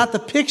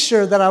the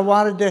picture that I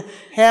wanted to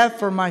have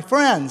for my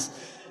friends.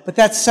 But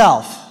that's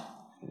self.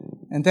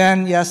 And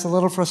then, yes, a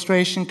little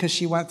frustration because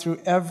she went through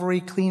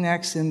every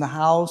Kleenex in the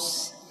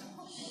house,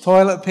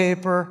 toilet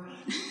paper.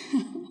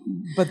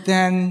 But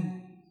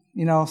then,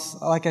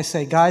 like I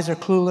say, guys are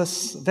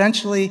clueless.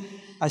 Eventually,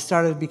 I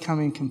started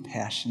becoming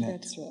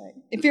compassionate. That's right.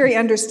 Very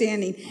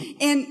understanding.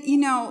 And,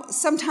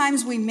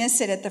 sometimes we miss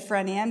it at the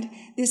front end.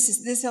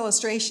 This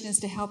illustration is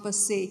to help us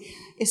see.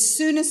 As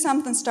soon as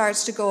something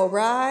starts to go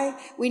awry,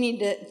 we need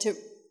to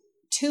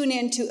tune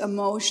into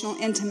emotional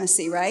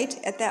intimacy, right?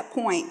 At that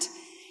point.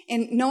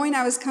 And knowing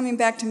I was coming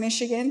back to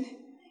Michigan,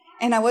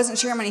 and I wasn't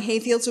sure how many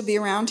hayfields would be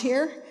around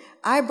here,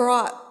 I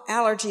brought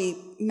allergy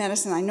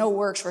medicine I know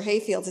works for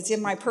hayfields. It's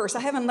in my purse.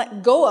 I haven't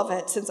let go of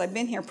it since I've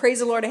been here. Praise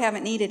the Lord, I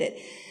haven't needed it.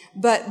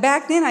 But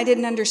back then, I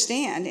didn't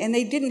understand, and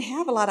they didn't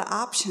have a lot of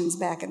options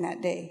back in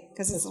that day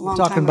because it's a long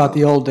time ago. Talking about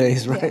the old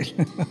days, right?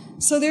 Yeah.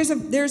 So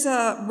there's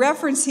a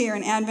reference here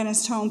in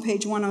Adventist Home,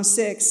 page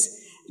 106,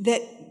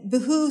 that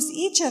behooves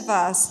each of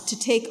us to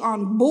take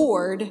on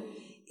board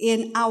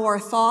in our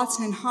thoughts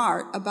and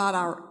heart about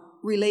our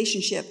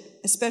relationship,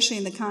 especially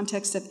in the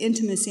context of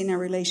intimacy in our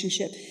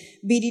relationship.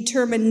 Be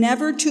determined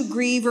never to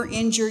grieve or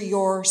injure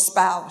your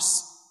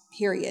spouse,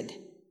 period.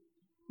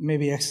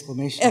 Maybe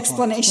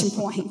exclamation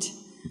point.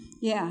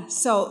 Yeah,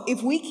 so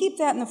if we keep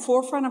that in the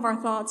forefront of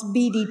our thoughts,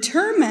 be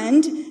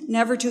determined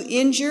never to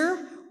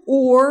injure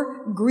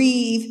or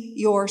grieve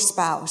your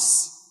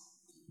spouse.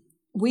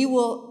 We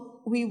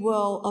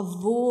will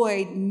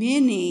avoid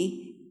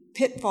many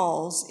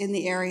pitfalls in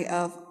the area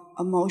of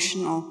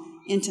emotional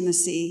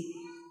intimacy,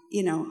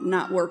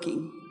 not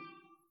working.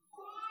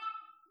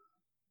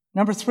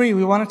 Number 3,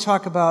 we want to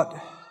talk about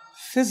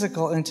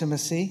physical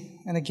intimacy.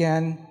 And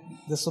again,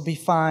 this will be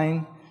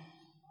fine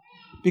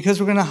because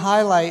we're going to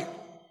highlight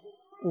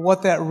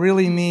what that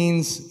really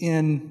means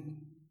in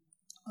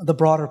the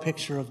broader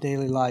picture of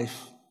daily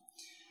life.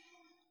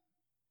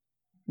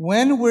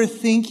 When we're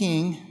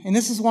thinking, and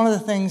this is one of the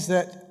things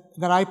that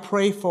I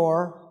pray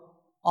for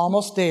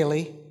almost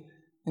daily,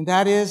 and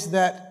that is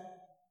that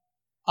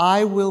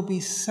I will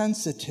be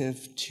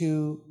sensitive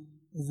to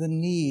the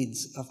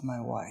needs of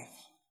my wife.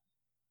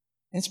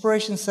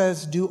 Inspiration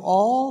says, do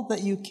all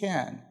that you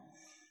can.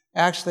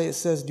 Actually, it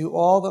says, do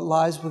all that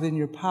lies within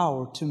your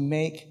power to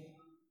make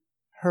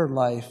her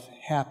life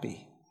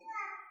happy.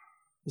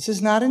 This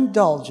is not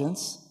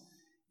indulgence.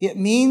 It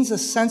means a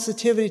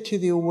sensitivity to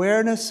the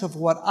awareness of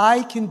what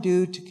I can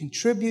do to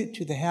contribute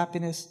to the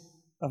happiness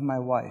of my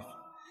wife.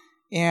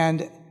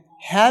 And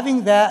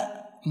having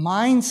that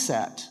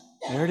mindset,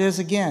 there it is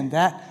again,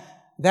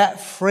 that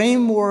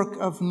framework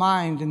of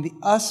mind and the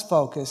us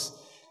focus,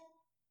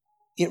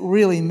 it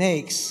really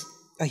makes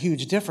a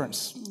huge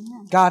difference.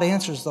 God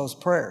answers those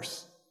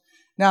prayers.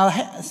 Now,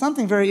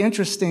 something very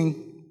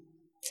interesting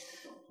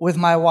with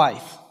my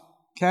wife,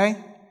 okay?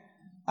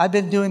 I've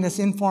been doing this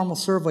informal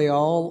survey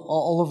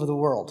all over the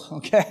world,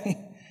 okay?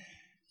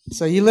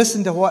 So you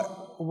listen to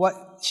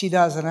what she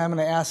does, and I'm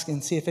going to ask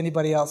and see if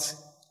anybody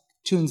else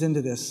tunes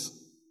into this.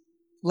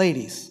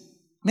 Ladies,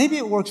 maybe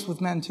it works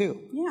with men too.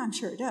 Yeah, I'm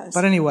sure it does.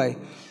 But anyway,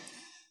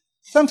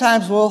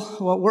 sometimes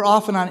we're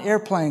often on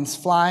airplanes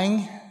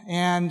flying,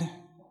 and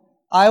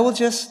I will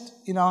just,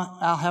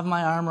 I'll have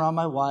my arm around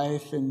my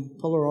wife and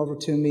pull her over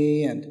to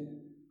me and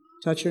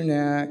touch her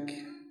neck.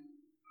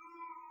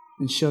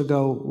 And she'll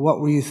go, what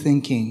were you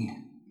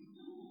thinking?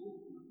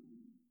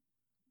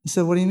 I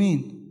said, what do you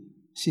mean?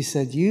 She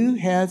said, you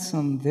had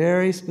some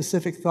very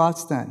specific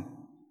thoughts then.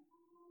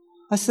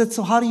 I said,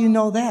 so how do you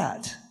know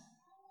that?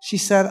 She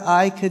said,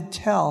 I could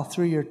tell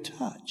through your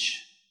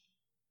touch.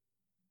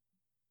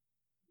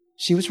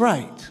 She was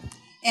right.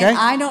 Okay? And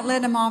I don't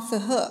let him off the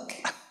hook.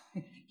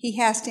 He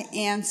has to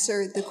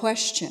answer the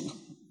question.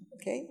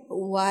 Okay?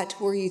 What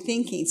were you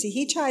thinking? See,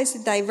 he tries to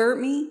divert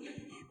me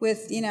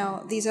with,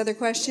 these other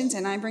questions,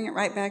 and I bring it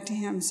right back to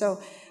him.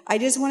 So I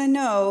just want to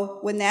know,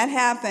 when that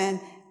happened,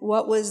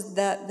 what was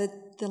the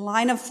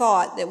line of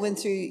thought that went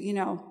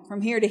through,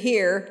 from here to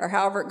here, or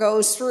however it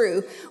goes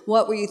through,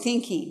 what were you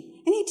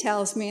thinking? And he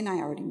tells me, and I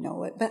already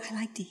know it, but I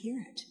like to hear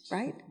it,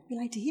 right? We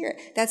like to hear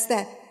it. That's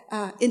that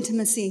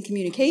intimacy and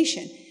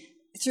communication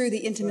through the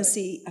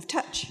intimacy of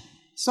touch.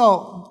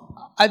 So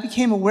I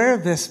became aware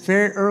of this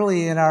very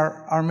early in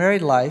our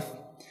married life,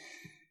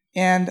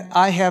 and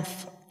I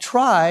have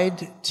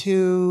tried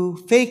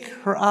to fake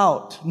her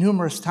out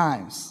numerous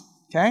times,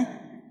 okay?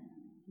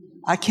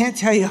 I can't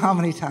tell you how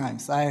many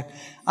times.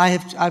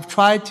 I've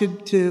tried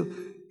to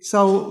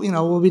so,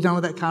 we'll be done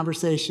with that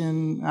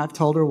conversation. I've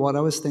told her what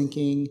I was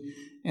thinking,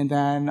 and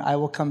then I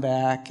will come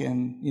back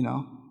and,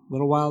 a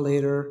little while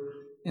later,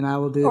 and I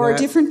will do or that.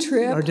 a different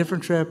trip. Or a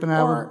different trip. And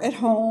or at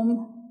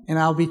home. And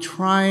I'll be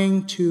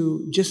trying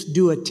to just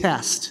do a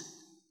test.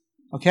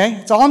 Okay?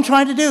 That's all I'm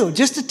trying to do.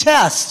 Just a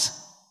test.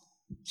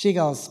 She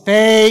goes,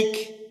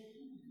 fake,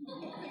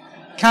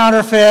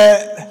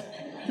 counterfeit.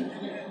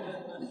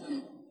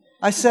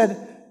 I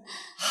said,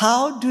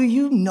 how do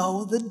you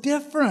know the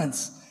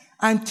difference?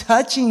 I'm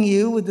touching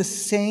you with the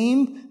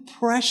same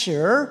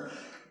pressure.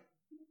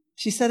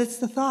 She said, it's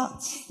the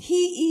thoughts.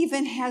 He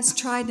even has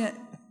tried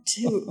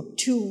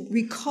to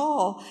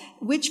recall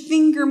which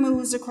finger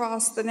moves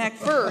across the neck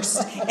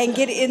first and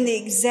get it in the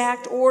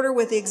exact order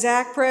with the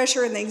exact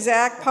pressure in the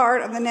exact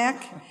part of the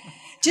neck,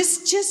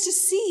 just to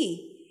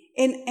see.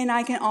 And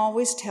I can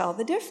always tell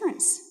the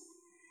difference.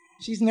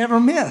 She's never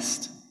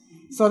missed.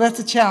 So that's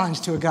a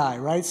challenge to a guy,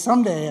 right?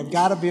 Someday I've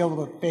got to be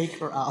able to fake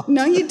her out.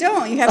 No, you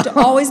don't. You have to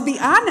always be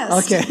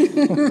honest. Okay.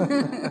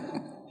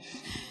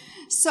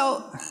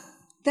 So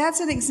that's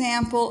an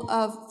example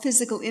of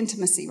physical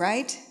intimacy,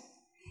 right?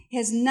 It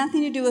has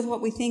nothing to do with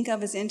what we think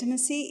of as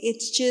intimacy.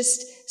 It's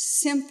just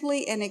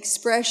simply an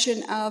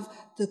expression of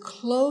the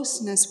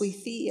closeness we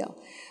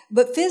feel.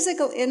 But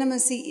physical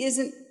intimacy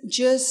isn't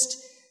just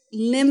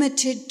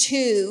limited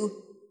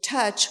to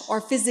touch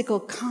or physical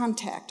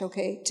contact,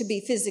 okay, to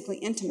be physically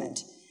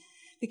intimate.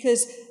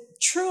 Because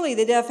truly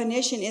the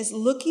definition is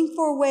looking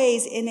for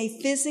ways in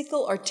a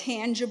physical or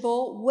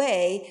tangible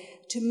way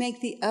to make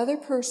the other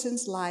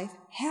person's life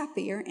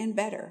happier and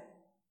better.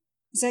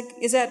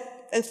 Is that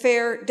a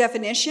fair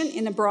definition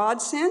in a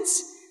broad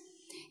sense?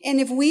 And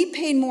if we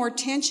paid more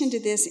attention to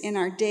this in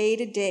our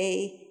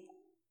day-to-day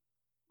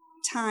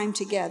time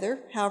together,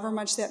 however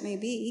much that may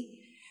be,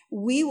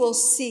 we will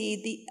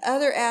see the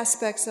other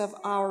aspects of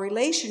our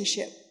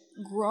relationship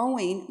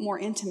growing more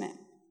intimate.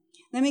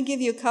 Let me give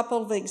you a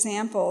couple of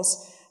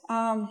examples.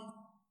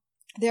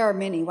 There are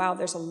many. Wow,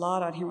 there's a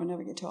lot on here. We'll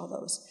never get to all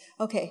those.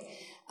 Okay.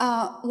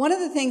 One of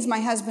the things my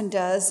husband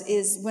does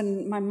is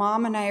when my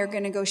mom and I are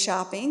going to go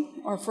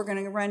shopping, or if we're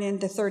going to run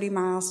into 30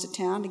 miles to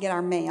town to get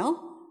our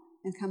mail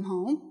and come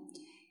home,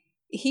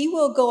 he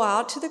will go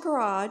out to the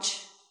garage.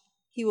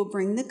 He will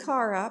bring the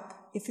car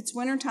up. If it's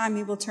wintertime,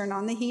 he will turn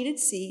on the heated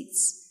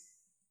seats,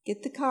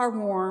 get the car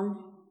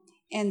warm,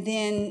 and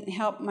then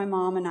help my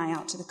mom and I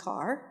out to the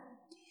car.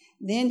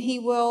 Then he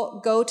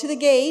will go to the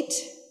gate,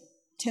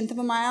 1/10 of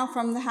a mile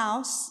from the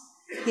house.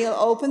 He'll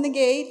open the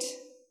gate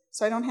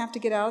so I don't have to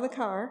get out of the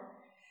car.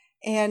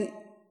 And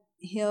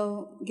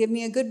he'll give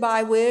me a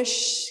goodbye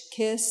wish,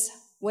 kiss,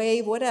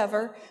 wave,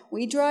 whatever.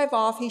 We drive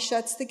off. He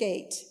shuts the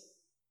gate.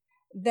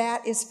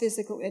 That is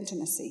physical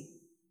intimacy.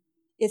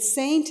 It's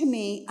saying to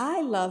me,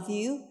 I love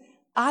you.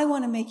 I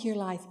want to make your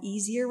life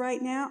easier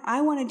right now.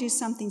 I want to do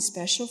something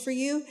special for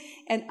you.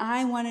 And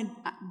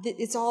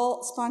it's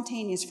all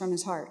spontaneous from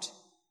his heart.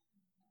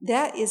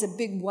 That is a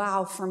big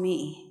wow for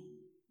me.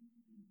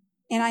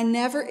 And I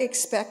never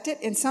expect it.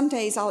 And some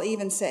days I'll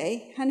even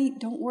say, honey,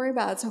 don't worry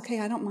about it. It's okay.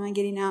 I don't mind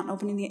getting out and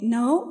opening the gate.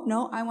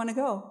 No, I want to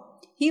go.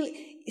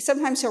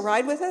 Sometimes he'll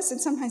ride with us, and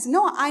sometimes,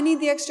 no, I need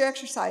the extra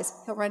exercise.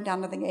 He'll run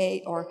down to the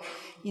gate, or,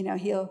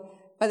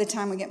 by the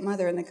time we get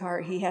Mother in the car,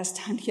 he has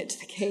time to get to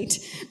the gate.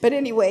 But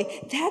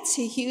anyway, that's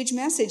a huge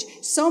message.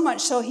 So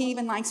much so he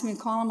even likes me to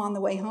call him on the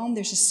way home.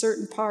 There's a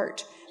certain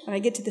part. When I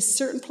get to this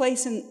certain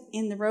place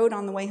in the road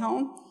on the way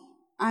home,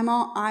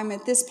 I'm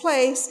at this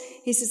place.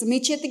 He says, I'll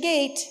meet you at the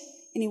gate.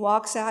 And he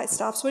walks out,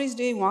 stops what he's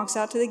doing, walks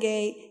out to the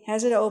gate,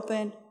 has it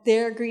open,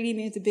 there greeting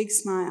me with a big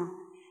smile.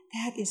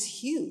 That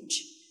is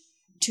huge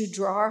to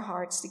draw our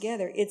hearts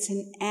together. It's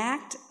an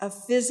act of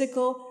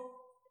physical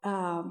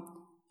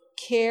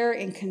care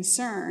and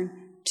concern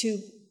to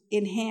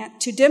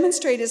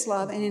demonstrate his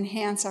love and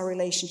enhance our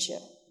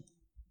relationship.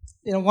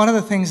 One of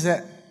the things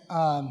that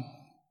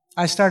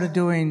I started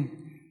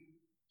doing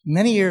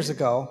many years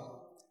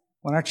ago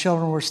when our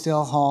children were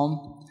still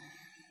home,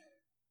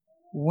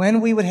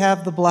 when we would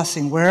have the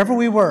blessing, wherever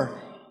we were,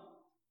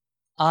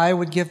 I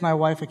would give my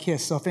wife a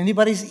kiss. So if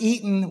anybody's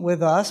eaten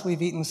with us,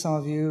 we've eaten with some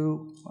of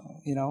you,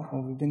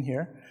 when we've been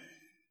here.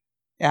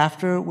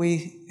 After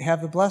we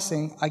have the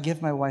blessing, I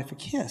give my wife a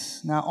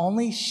kiss. Now,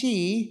 only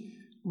she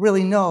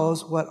really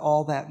knows what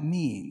all that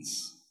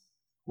means.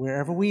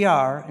 Wherever we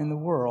are in the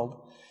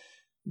world,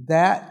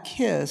 that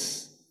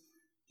kiss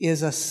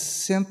is a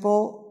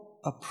simple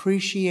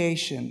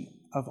appreciation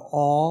of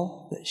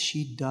all that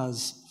she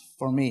does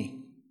for me.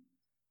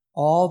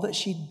 All that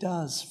she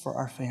does for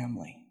our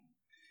family.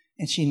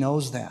 And she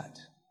knows that.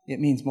 It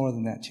means more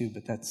than that too,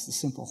 but that's the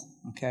simple,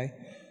 okay?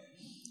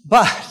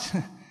 But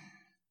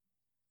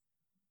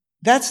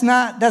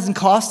doesn't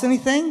cost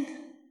anything,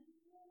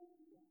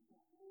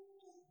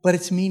 but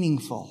it's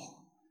meaningful.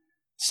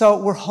 So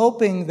we're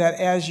hoping that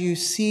as you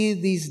see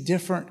these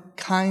different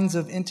kinds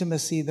of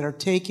intimacy that are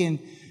taken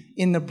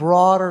in the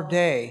broader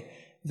day,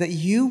 that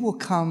you will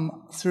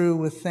come through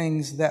with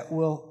things that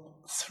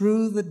will,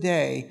 through the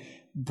day,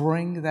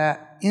 bring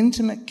that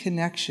intimate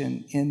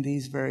connection in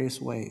these various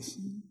ways.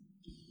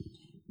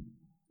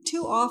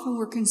 Too often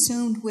we're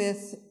consumed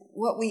with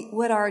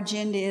what our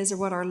agenda is,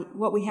 or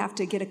what we have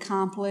to get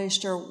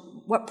accomplished, or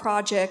what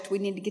project we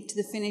need to get to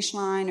the finish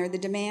line, or the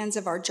demands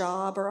of our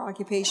job or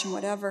occupation,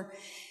 whatever.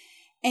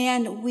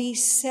 And we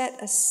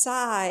set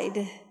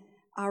aside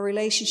our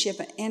relationship.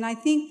 And I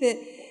think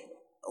that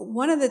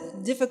one of the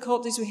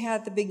difficulties we had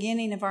at the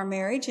beginning of our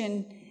marriage,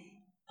 and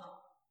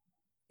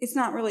it's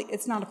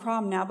not a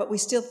problem now, but we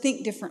still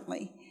think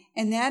differently.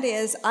 And that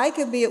is, I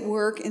could be at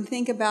work and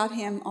think about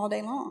him all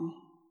day long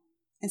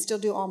and still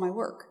do all my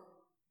work,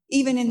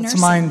 even in nursing.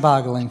 It's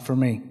mind-boggling for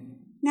me.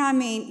 Now, I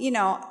mean,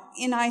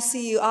 in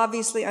ICU,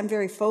 obviously I'm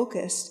very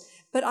focused,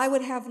 but I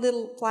would have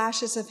little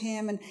flashes of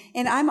him,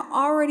 and I'm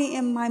already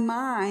in my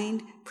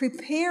mind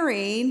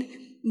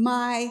preparing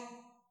my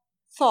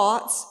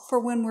thoughts for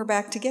when we're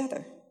back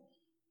together.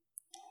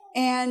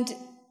 And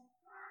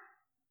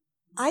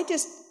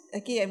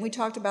again, we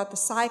talked about the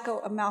cycle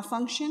of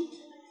malfunction.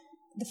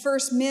 The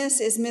first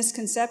miss is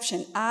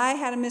misconception. I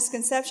had a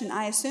misconception.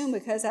 I assumed,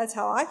 because that's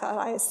how I thought.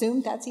 I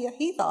assumed that's how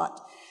he thought.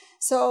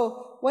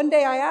 So one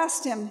day I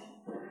asked him,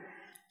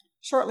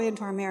 shortly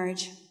into our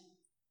marriage,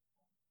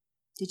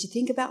 "Did you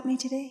think about me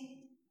today?"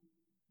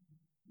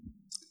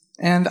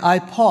 And I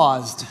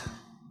paused.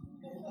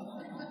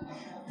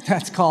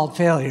 That's called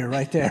failure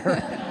right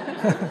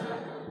there.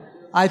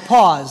 I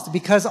paused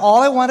because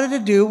all I wanted to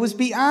do was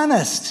be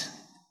honest.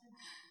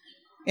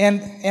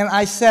 And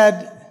I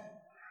said,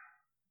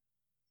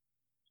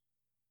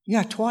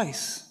 "Yeah,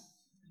 twice."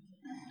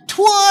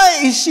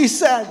 "Twice," she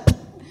said.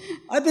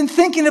 "I've been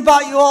thinking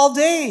about you all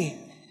day."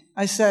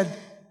 I said,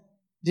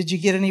 "Did you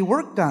get any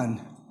work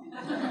done?"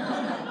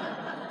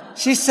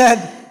 She said,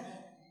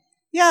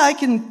 "Yeah, I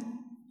can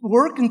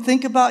work and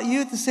think about you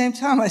at the same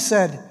time." I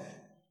said,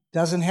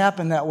 "Doesn't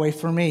happen that way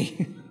for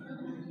me."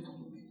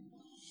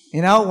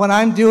 When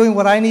I'm doing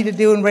what I need to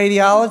do in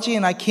radiology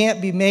and I can't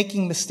be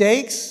making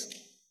mistakes.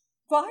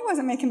 Well, I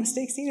wasn't making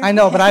mistakes either. I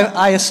know, but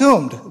I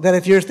assumed that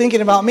if you're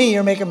thinking about me,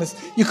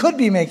 you could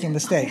be making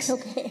mistakes.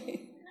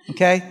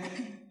 Okay?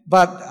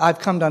 But I've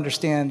come to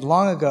understand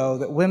long ago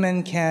that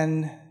women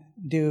can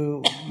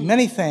do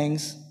many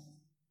things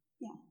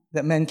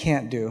that men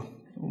can't do.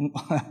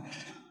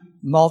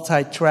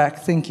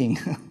 Multi-track thinking.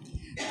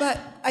 But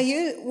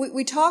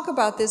we talk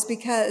about this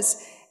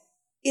because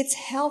it's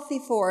healthy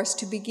for us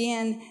to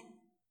begin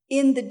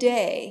in the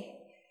day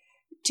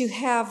to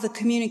have the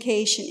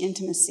communication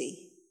intimacy.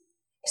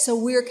 So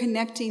we're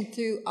connecting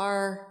through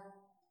our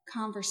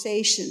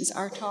conversations,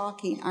 our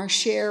talking, our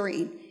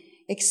sharing,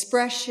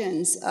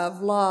 expressions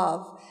of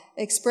love,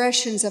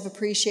 expressions of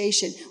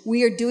appreciation.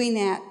 We are doing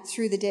that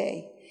through the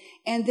day.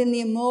 And then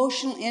the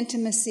emotional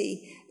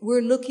intimacy,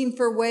 we're looking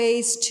for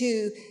ways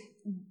to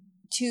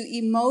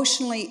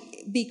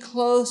emotionally be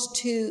close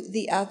to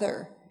the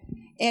other.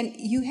 And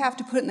you have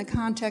to put it in the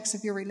context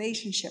of your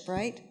relationship,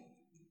 right?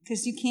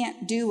 Because you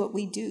can't do what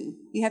we do.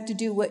 You have to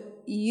do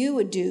what you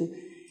would do.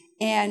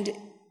 And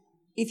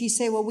if you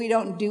say, "Well, we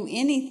don't do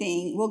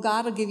anything," well,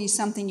 God will give you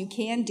something you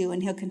can do,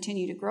 and He'll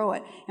continue to grow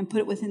it and put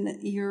it within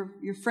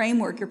your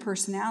framework, your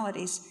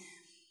personalities.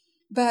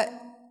 But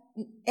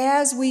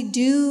as we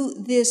do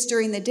this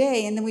during the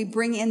day, and then we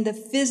bring in the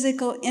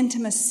physical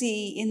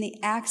intimacy in the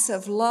acts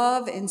of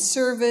love and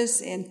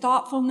service and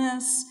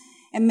thoughtfulness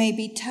and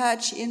maybe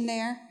touch in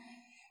there,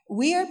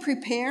 we are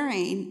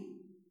preparing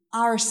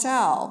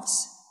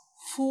ourselves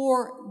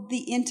for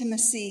the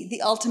intimacy,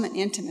 the ultimate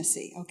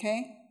intimacy,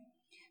 okay?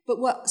 But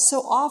what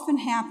so often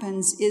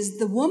happens is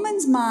the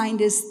woman's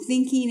mind is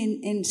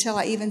thinking, and shall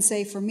I even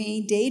say for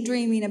me,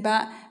 daydreaming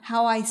about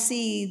how I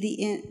see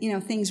the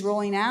things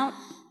rolling out.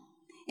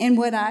 And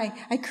what I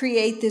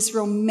create this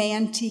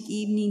romantic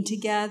evening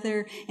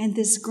together and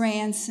this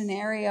grand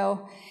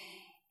scenario.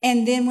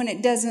 And then when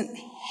it doesn't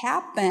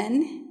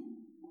happen,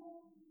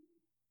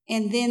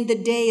 and then the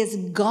day is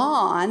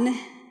gone,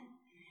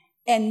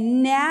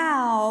 and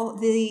now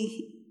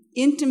the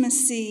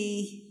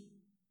intimacy,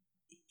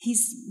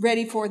 he's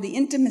ready for the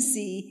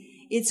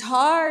intimacy, it's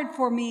hard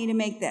for me to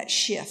make that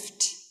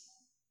shift.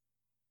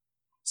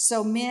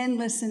 So men,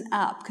 listen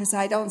up, because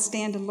I don't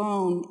stand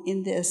alone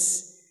in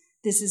this.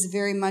 This is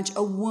very much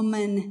a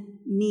woman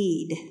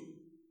need.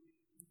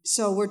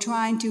 So we're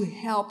trying to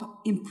help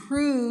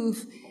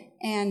improve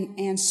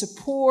and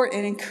support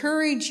and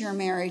encourage your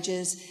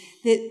marriages,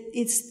 that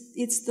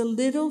it's the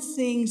little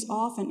things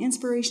often.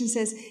 Inspiration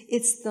says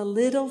it's the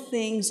little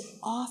things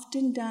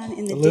often done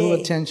in the day. Little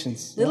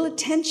attentions. Little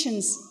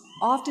attentions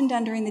often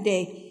done during the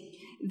day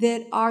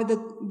that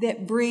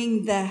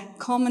bring the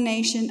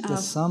culmination of the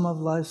sum of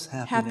life's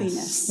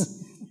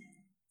happiness.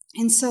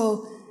 And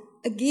so,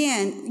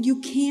 again, you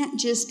can't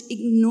just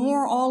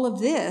ignore all of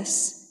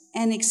this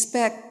and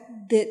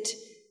expect that,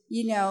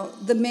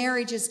 the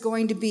marriage is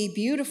going to be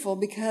beautiful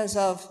because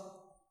of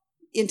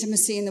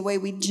intimacy in the way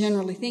we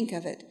generally think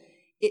of it.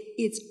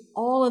 It's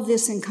all of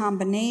this in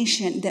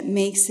combination that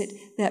makes it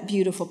that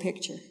beautiful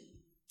picture.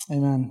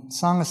 Amen.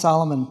 Song of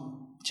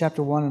Solomon,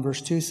 chapter 1 and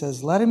verse 2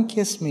 says, "Let him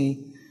kiss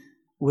me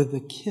with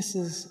the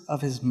kisses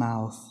of his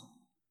mouth,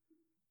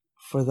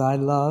 for thy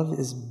love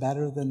is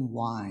better than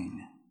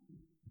wine."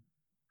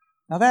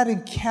 Now that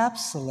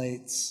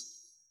encapsulates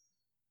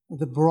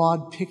the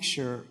broad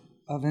picture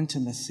of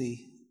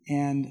intimacy,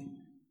 and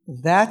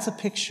that's a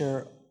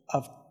picture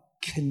of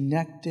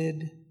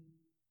connected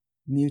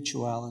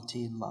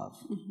mutuality and love.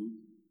 Mm-hmm.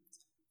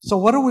 So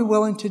what are we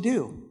willing to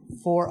do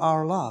for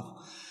our love?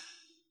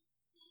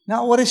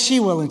 Not what is she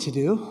willing to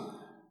do?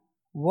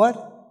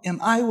 What am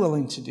I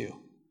willing to do?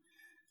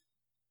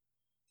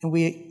 And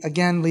we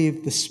again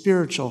leave the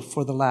spiritual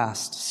for the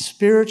last.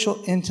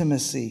 Spiritual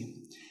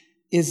intimacy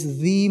is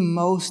the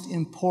most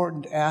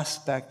important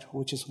aspect,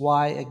 which is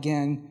why,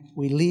 again,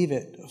 we leave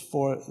it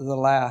for the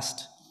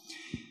last.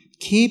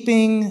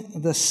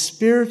 Keeping the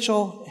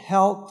spiritual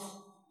health,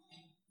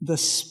 the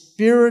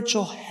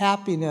spiritual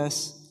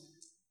happiness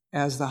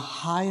as the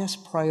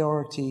highest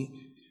priority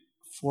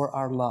for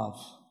our love.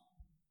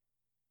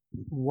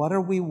 What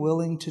are we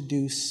willing to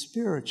do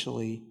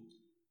spiritually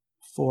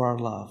for our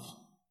love?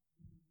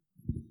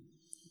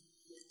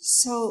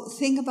 So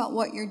think about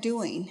what you're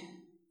doing.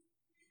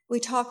 We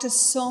talk to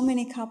so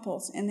many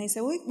couples, and they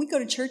say, we go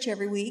to church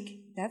every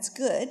week. That's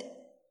good.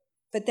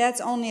 But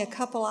that's only a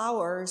couple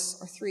hours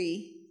or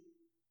 3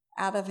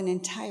 out of an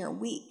entire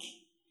week.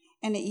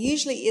 And it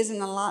usually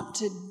isn't a lot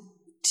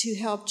to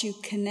help you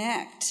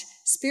connect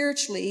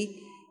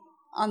spiritually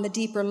on the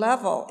deeper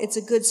level. It's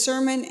a good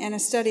sermon and a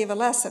study of a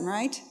lesson,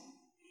 right?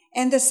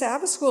 And the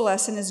Sabbath school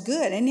lesson is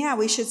good. And yeah,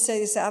 we should say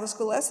the Sabbath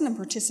school lesson and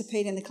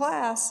participate in the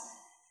class.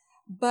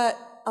 But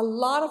a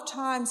lot of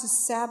times the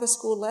Sabbath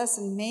school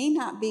lesson may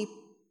not be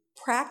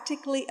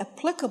practically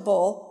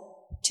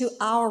applicable to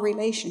our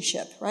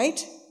relationship,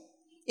 right?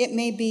 It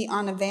may be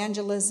on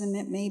evangelism.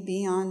 It may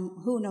be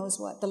on who knows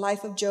what, the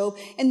life of Job.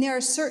 And there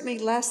are certainly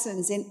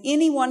lessons in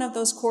any one of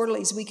those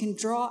quarterlies we can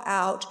draw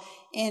out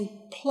and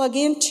plug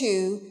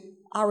into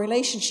our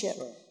relationship.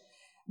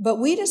 But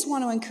we just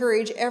want to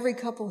encourage every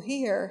couple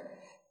here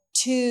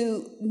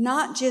to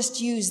not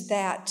just use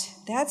that.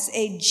 That's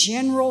a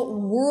general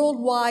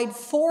worldwide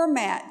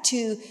format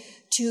to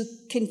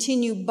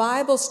continue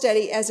Bible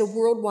study as a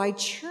worldwide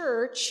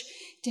church,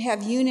 to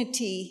have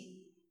unity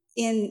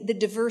in the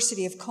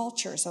diversity of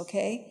cultures,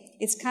 okay?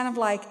 It's kind of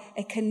like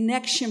a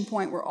connection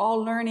point. We're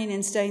all learning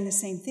and studying the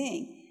same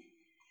thing.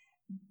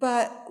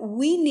 But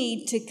we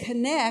need to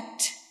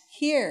connect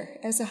here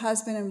as a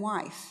husband and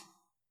wife.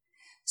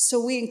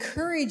 So we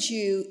encourage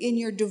you in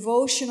your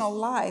devotional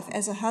life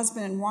as a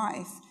husband and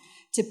wife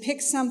to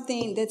pick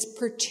something that's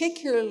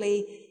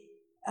particularly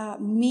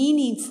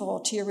meaningful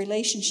to your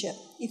relationship.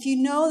 If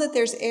you know that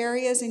there's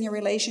areas in your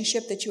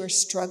relationship that you are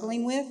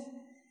struggling with,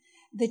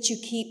 that you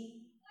keep,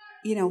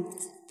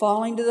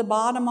 falling to the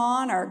bottom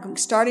on or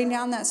starting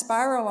down that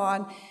spiral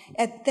on,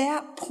 at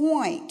that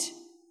point,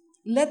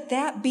 let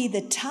that be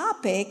the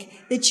topic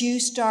that you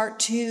start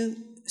to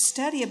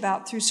study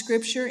about through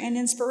Scripture and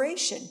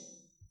inspiration.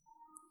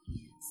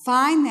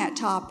 Find that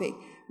topic,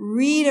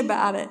 read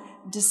about it,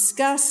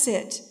 discuss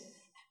it.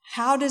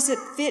 How does it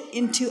fit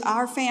into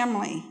our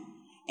family?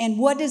 And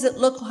what does it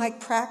look like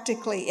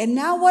practically? And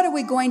now what are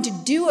we going to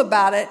do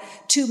about it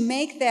to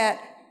make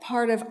that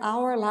part of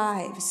our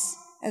lives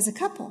as a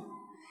couple?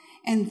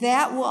 And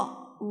that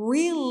will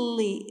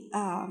really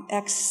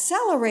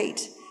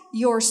accelerate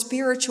your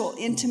spiritual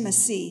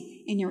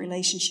intimacy in your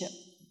relationship.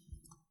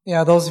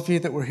 Yeah, those of you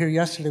that were here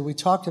yesterday, we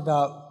talked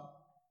about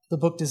the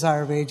book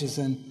Desire of Ages,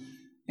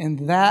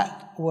 and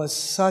that was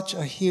such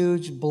a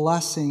huge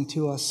blessing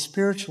to us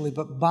spiritually,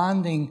 but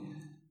bonding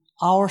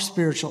our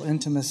spiritual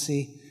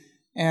intimacy.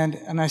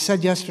 And I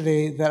said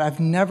yesterday that I've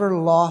never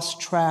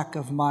lost track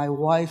of my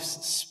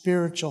wife's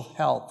spiritual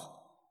health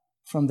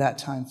from that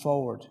time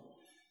forward.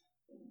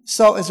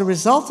 So as a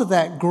result of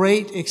that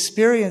great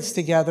experience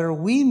together,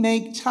 we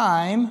make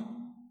time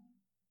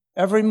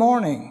every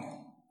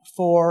morning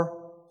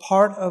for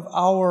part of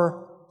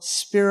our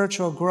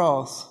spiritual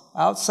growth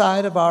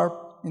outside of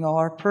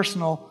our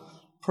personal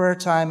prayer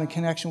time and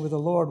connection with the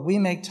Lord. We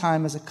make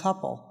time as a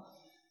couple,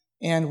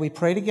 and we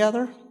pray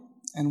together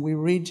and we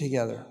read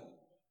together.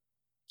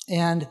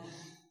 And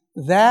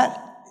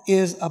that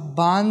is a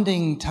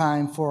bonding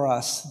time for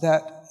us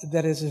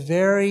that is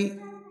very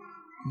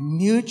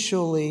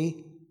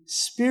mutually,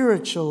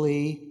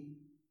 spiritually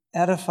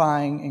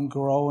edifying and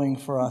growing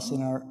for us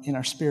in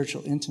our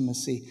spiritual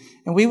intimacy.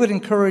 And we would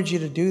encourage you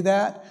to do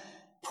that.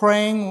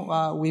 Praying,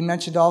 we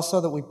mentioned also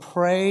that we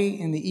pray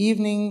in the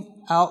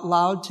evening out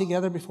loud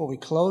together before we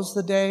close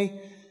the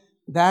day.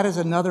 That is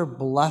another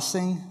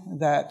blessing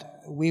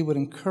that we would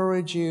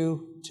encourage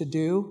you to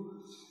do.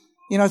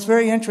 It's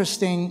very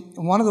interesting.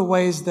 One of the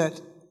ways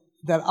that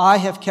I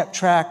have kept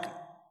track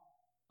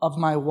of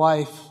my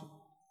wife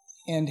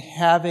and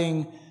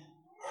having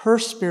her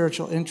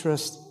spiritual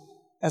interest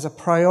as a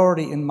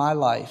priority in my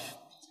life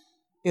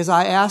is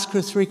I ask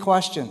her 3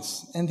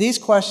 questions. And these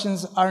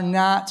questions are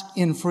not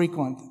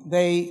infrequent.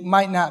 They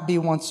might not be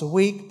once a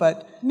week,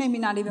 but maybe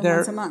not even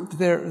once a month.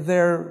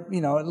 They're,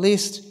 at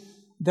least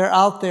they're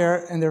out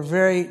there, and they're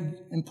very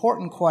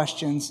important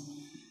questions.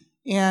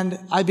 And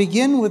I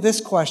begin with this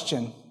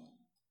question: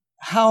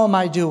 how am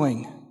I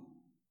doing?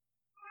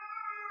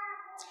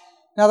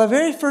 Now, the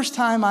very first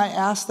time I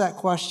asked that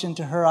question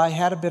to her, I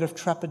had a bit of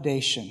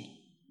trepidation.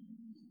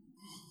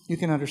 You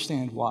can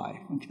understand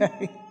why,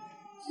 okay?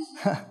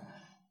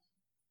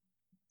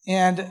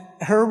 And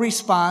her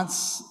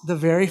response, the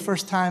very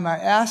first time I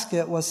asked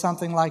it, was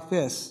something like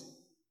this: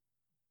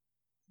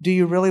 do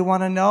you really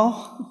want to know?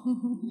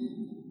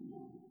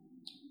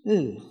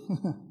 Ooh.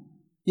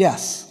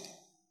 Yes,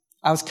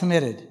 I was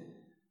committed.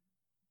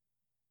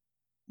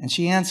 And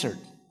she answered.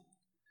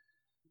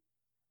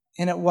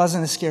 And it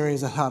wasn't as scary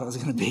as I thought it was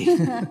going to be.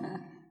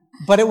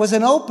 But it was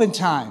an open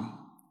time.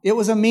 It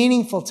was a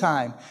meaningful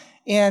time.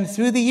 And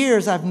through the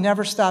years, I've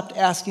never stopped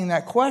asking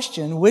that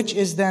question, which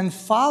is then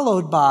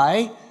followed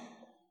by,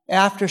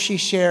 after she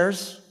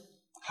shares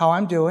how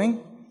I'm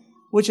doing,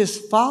 which is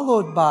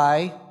followed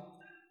by,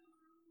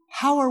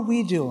 how are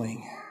we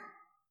doing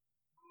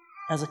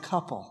as a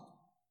couple?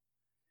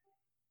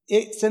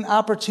 It's an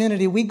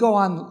opportunity. We go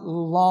on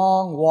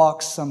long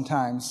walks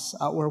sometimes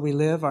out where we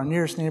live. Our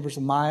nearest neighbor's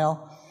a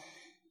mile.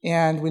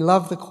 And we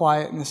love the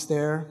quietness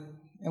there.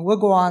 And we'll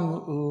go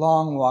on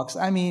long walks.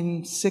 I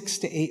mean, 6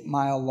 to 8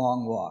 mile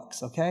long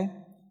walks, okay?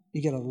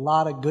 You get a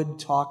lot of good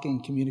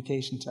talking,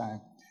 communication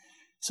time.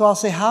 So I'll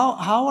say,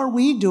 how are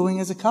we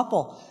doing as a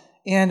couple?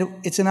 And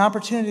it's an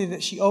opportunity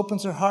that she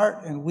opens her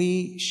heart and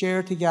we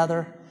share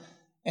together.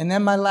 And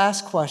then my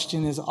last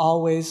question is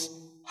always,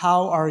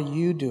 how are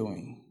you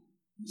doing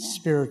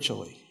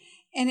spiritually?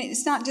 And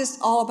it's not just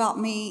all about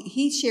me.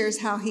 He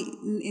shares how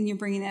and you're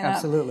bringing that up.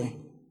 Absolutely.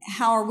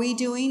 How are we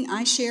doing?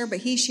 I share, but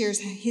he shares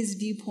his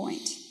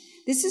viewpoint.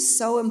 This is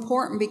so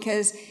important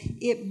because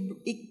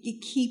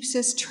it keeps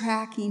us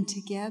tracking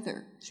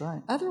together. That's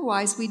right.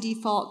 Otherwise, we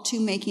default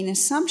to making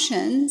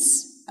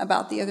assumptions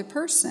about the other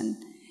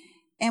person,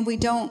 and we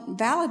don't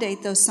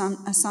validate those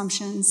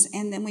assumptions,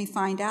 and then we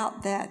find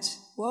out that,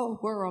 whoa,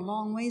 we're a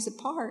long ways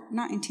apart,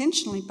 not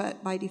intentionally,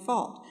 but by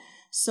default.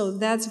 So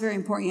that's very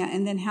important. Yeah.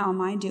 And then how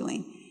am I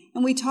doing?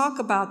 And we talk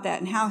about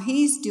that and how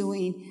he's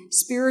doing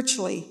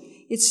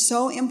spiritually. It's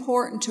so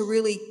important to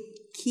really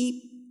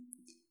keep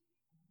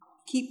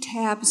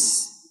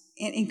tabs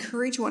and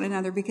encourage one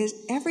another, because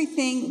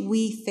everything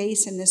we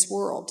face in this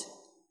world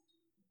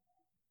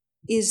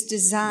is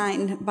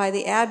designed by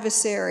the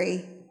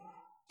adversary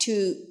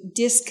to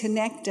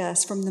disconnect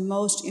us from the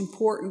most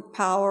important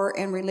power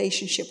and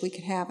relationship we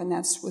could have, and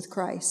that's with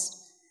Christ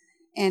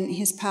and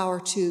his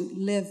power to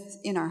live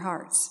in our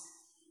hearts.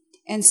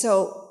 And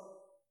so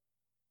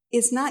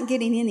it's not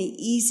getting any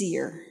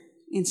easier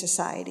in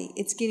society.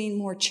 It's getting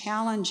more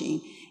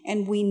challenging,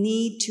 and we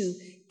need to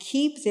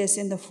keep this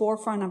in the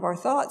forefront of our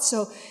thoughts.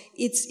 So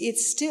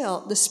it's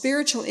still, the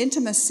spiritual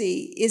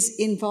intimacy is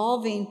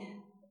involving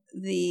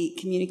the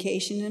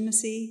communication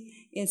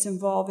intimacy, it's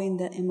involving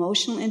the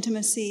emotional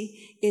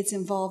intimacy, it's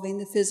involving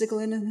the physical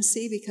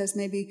intimacy, because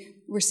maybe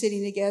we're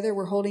sitting together,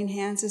 we're holding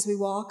hands as we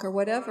walk or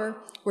whatever,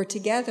 we're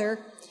together,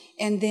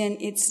 and then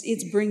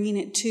it's bringing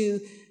it to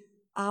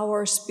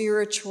our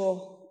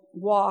spiritual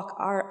walk,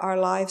 our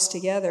lives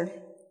together.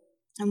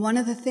 And one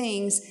of the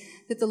things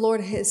that the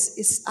Lord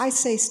is, I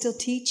say, still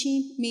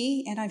teaching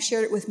me, and I've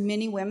shared it with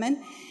many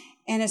women,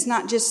 and it's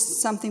not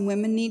just something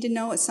women need to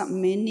know, it's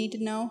something men need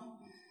to know.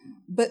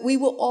 But we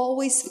will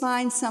always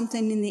find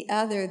something in the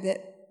other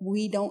that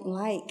we don't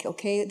like,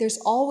 okay? There's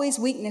always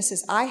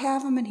weaknesses. I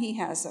have them and he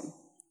has them.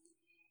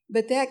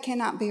 But that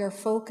cannot be our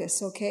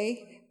focus,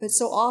 okay? But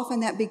so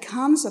often that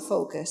becomes a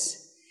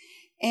focus.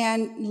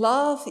 And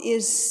love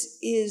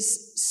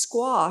is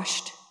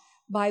squashed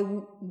by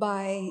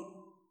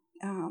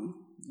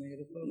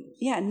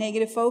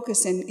negative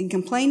focus and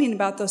complaining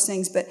about those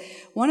things. But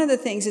one of the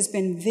things that's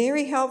been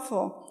very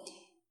helpful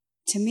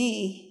to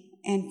me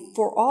and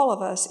for all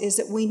of us is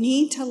that we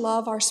need to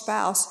love our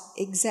spouse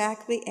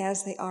exactly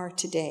as they are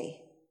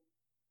today.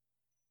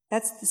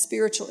 That's the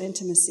spiritual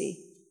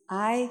intimacy.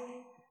 I'm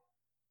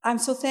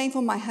so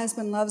thankful my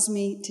husband loves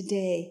me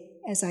today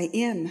as I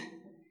am.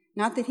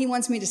 Not that he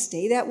wants me to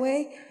stay that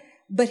way,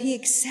 but he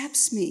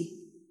accepts me.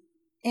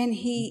 And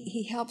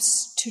he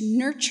helps to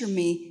nurture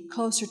me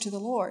closer to the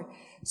Lord.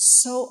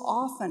 So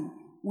often,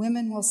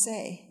 women will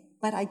say,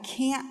 but I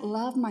can't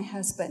love my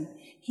husband.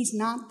 He's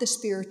not the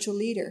spiritual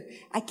leader.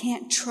 I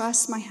can't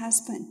trust my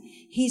husband.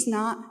 He's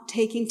not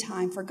taking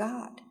time for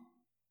God.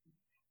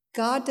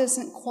 God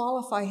doesn't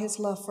qualify his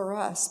love for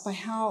us by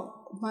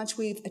how much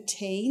we've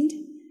attained,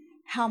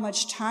 how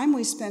much time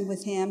we spend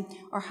with him,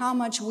 or how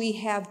much we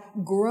have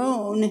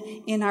grown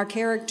in our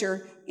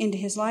character into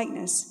his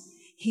likeness.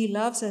 He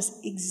loves us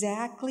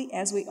exactly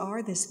as we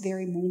are this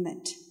very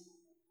moment.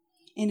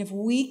 And if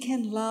we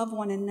can love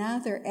one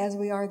another as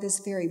we are this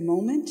very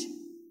moment,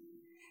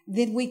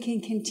 then we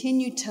can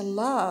continue to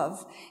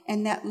love,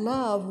 and that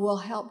love will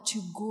help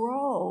to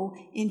grow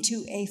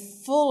into a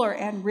fuller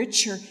and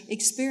richer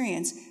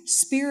experience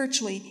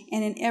spiritually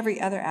and in every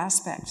other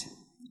aspect.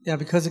 Yeah,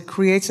 because it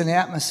creates an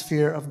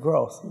atmosphere of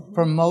growth,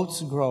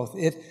 promotes growth.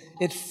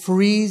 It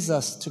frees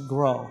us to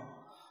grow.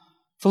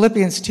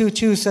 Philippians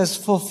 2:2 says,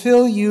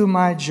 "Fulfill you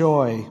my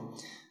joy,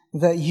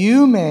 that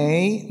you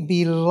may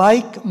be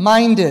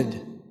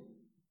like-minded,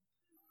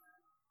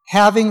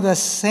 having the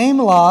same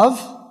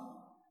love,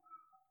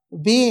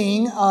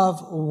 being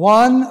of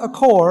one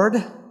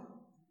accord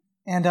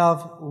and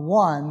of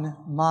one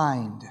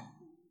mind."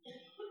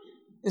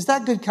 Is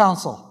that good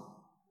counsel?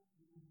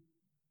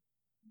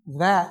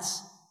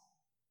 That's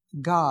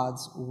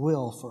God's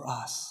will for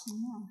us.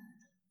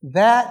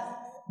 That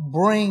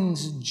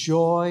brings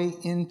joy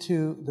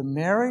into the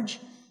marriage,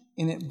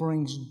 and it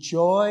brings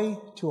joy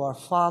to our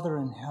Father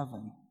in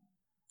heaven,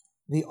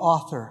 the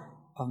author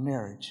of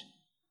marriage,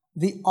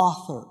 the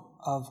author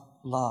of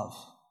love.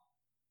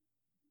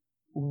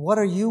 What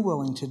are you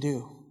willing to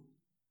do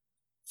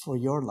for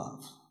your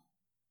love?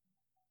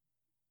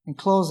 In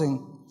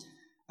closing,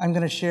 I'm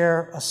going to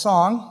share a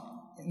song.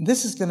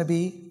 This is going to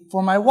be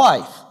for my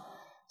wife.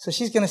 So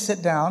she's going to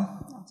sit down,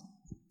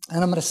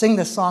 and I'm going to sing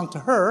this song to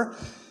her.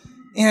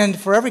 And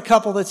for every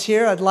couple that's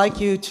here, I'd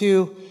like you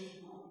to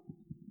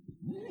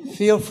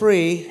feel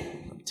free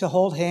to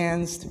hold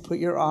hands, to put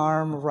your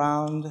arm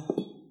around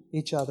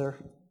each other.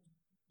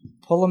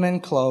 Pull them in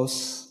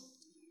close.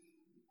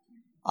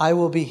 I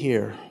will be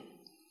here.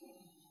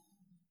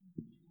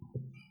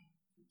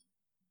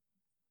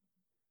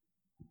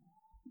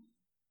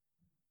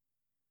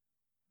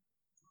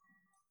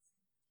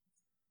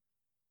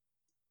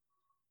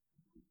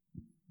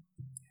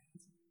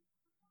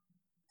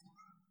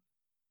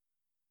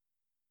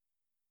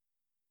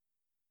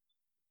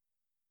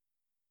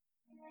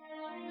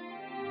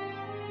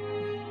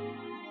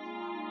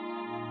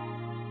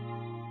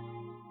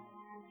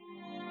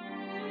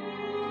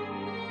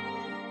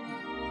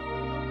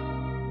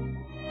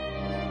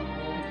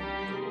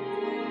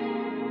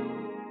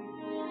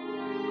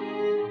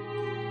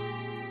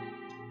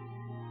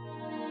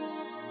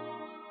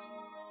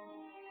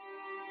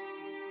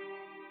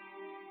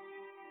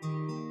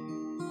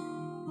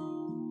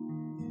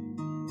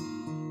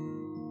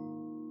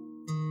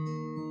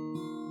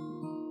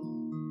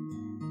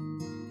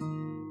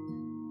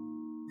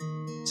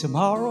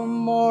 Tomorrow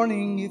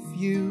morning, if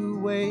you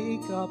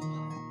wake up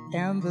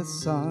and the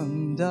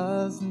sun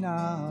does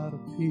not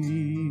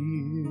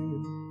appear,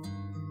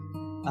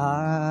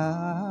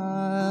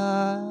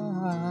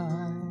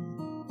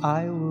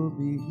 I will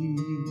be here.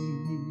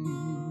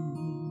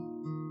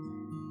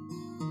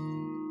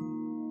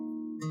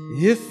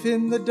 If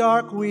in the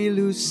dark we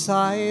lose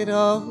sight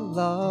of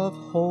love,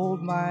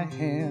 hold my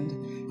hand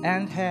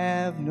and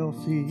have no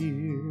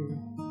fear,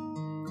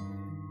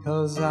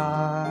 'cause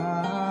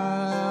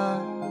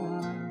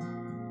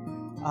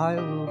I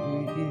will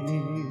be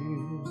here.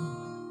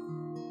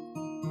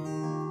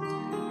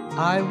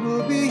 I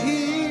will be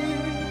here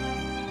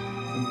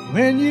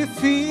when you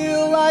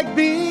feel like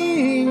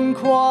being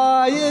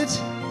quiet,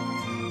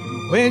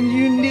 when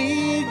you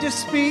need to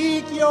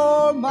speak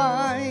your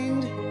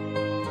mind.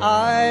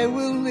 I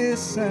will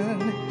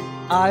listen.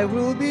 I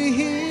will be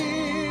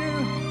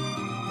here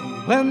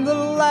when the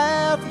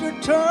laughter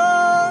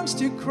turns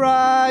to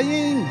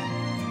crying,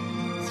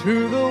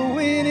 through the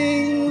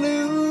winning,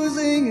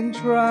 losing, and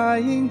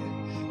trying,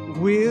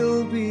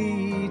 we'll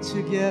be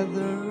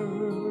together,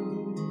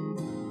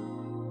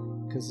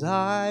 'cause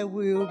I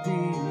will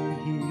be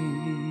here.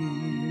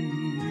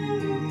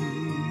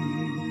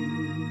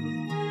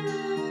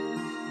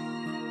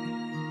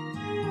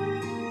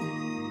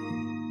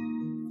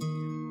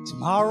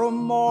 Tomorrow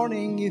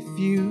morning, if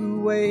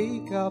you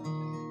wake up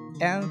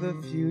and the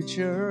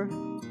future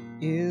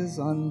is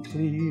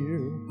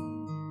unclear,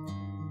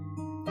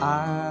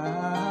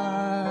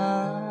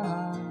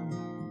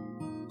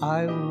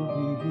 I will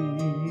be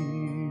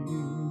here.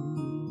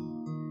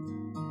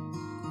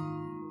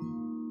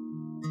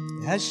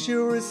 As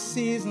sure as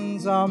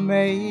seasons are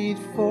made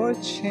for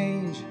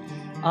change,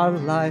 our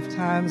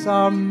lifetimes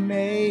are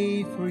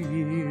made for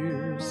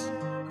years.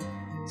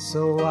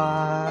 So I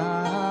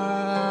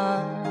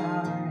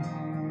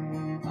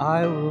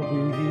will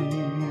be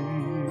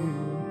here.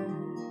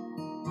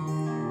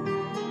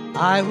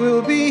 I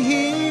will be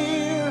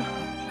here,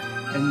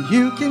 and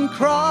you can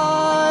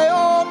cry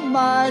on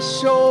my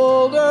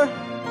shoulder.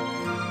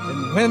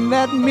 And when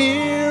that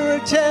mirror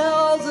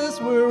tells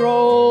us we're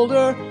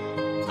older,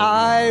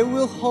 I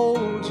will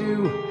hold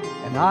you,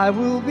 and I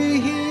will be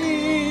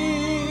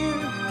here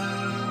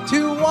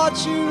to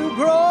watch you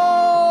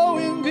grow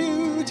in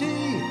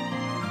beauty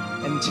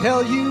and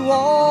tell you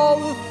all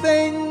the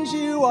things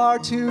you are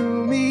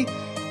to me.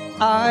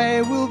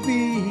 I will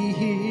be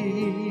here.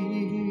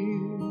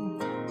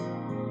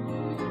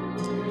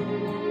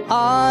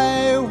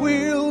 I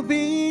will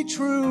be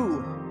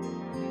true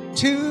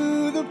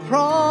to the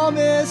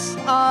promise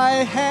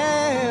I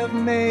have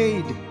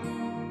made,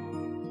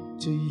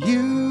 to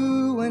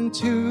you and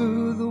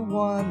to the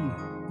one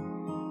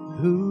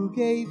who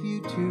gave you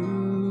to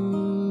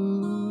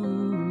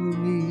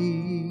me.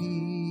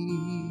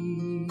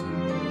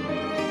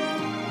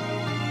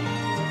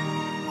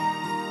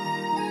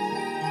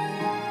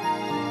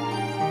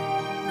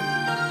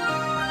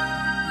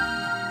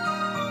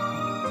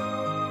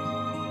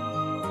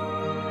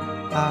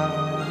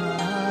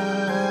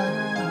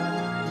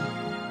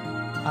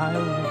 I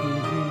will be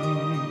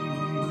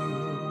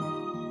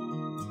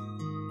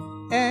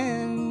here.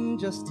 And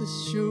just as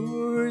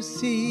sure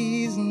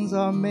seasons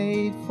are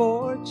made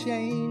for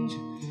change,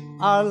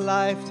 our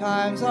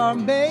lifetimes are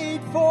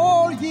made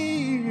for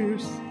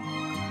years.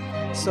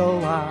 So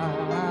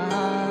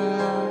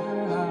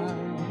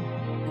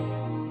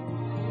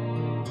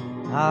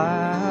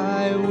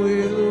I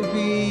will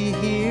be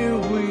here,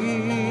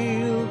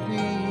 we'll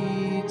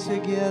be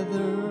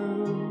together.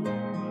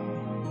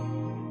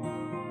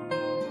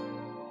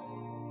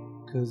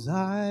 'Cause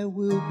I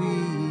will be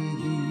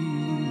here.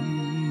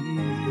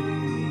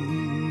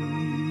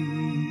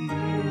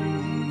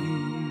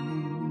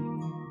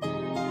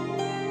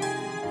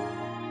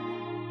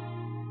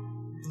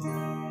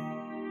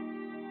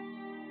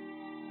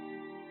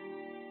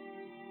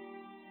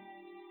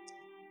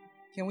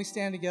 Can we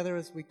stand together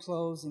as we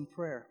close in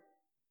prayer?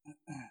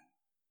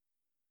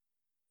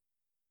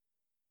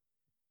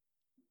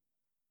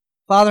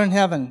 Father in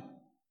heaven,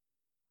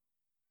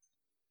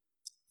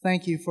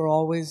 thank you for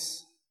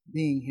always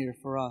being here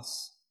for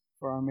us,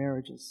 for our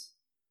marriages.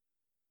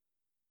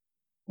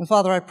 And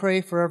Father, I pray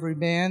for every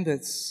man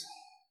that's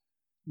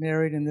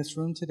married in this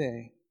room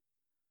today.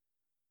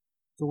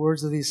 The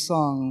words of this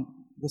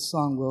song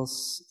will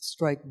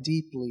strike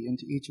deeply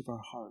into each of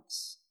our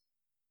hearts,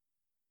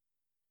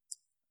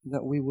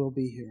 that we will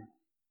be here.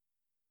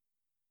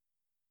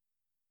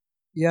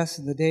 Yes,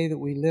 in the day that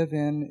we live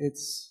in,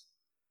 it's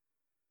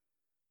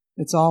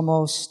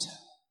almost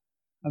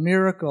a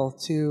miracle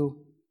to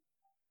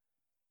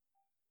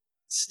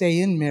stay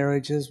in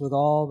marriages with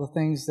all the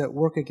things that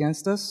work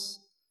against us.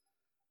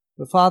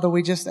 But Father,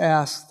 we just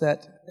ask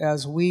that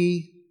as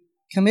we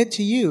commit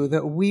to you,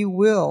 that we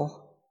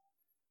will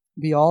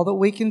be all that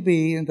we can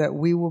be, and that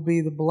we will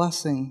be the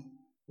blessing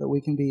that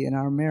we can be in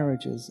our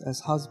marriages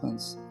as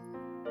husbands.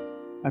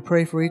 I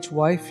pray for each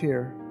wife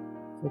here,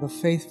 for the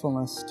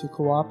faithfulness to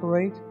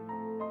cooperate,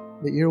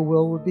 that your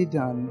will would be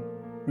done.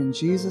 In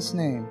Jesus'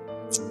 name,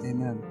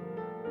 amen.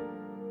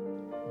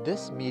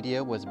 This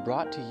media was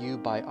brought to you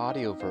by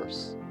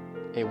Audioverse,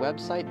 a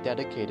website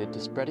dedicated to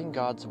spreading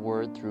God's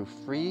Word through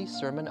free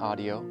sermon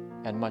audio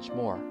and much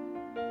more.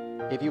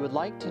 If you would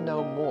like to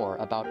know more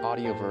about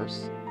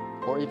Audioverse,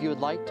 or if you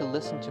would like to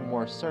listen to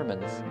more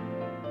sermons,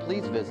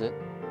 please visit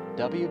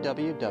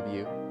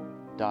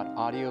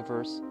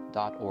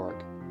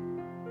www.audioverse.org.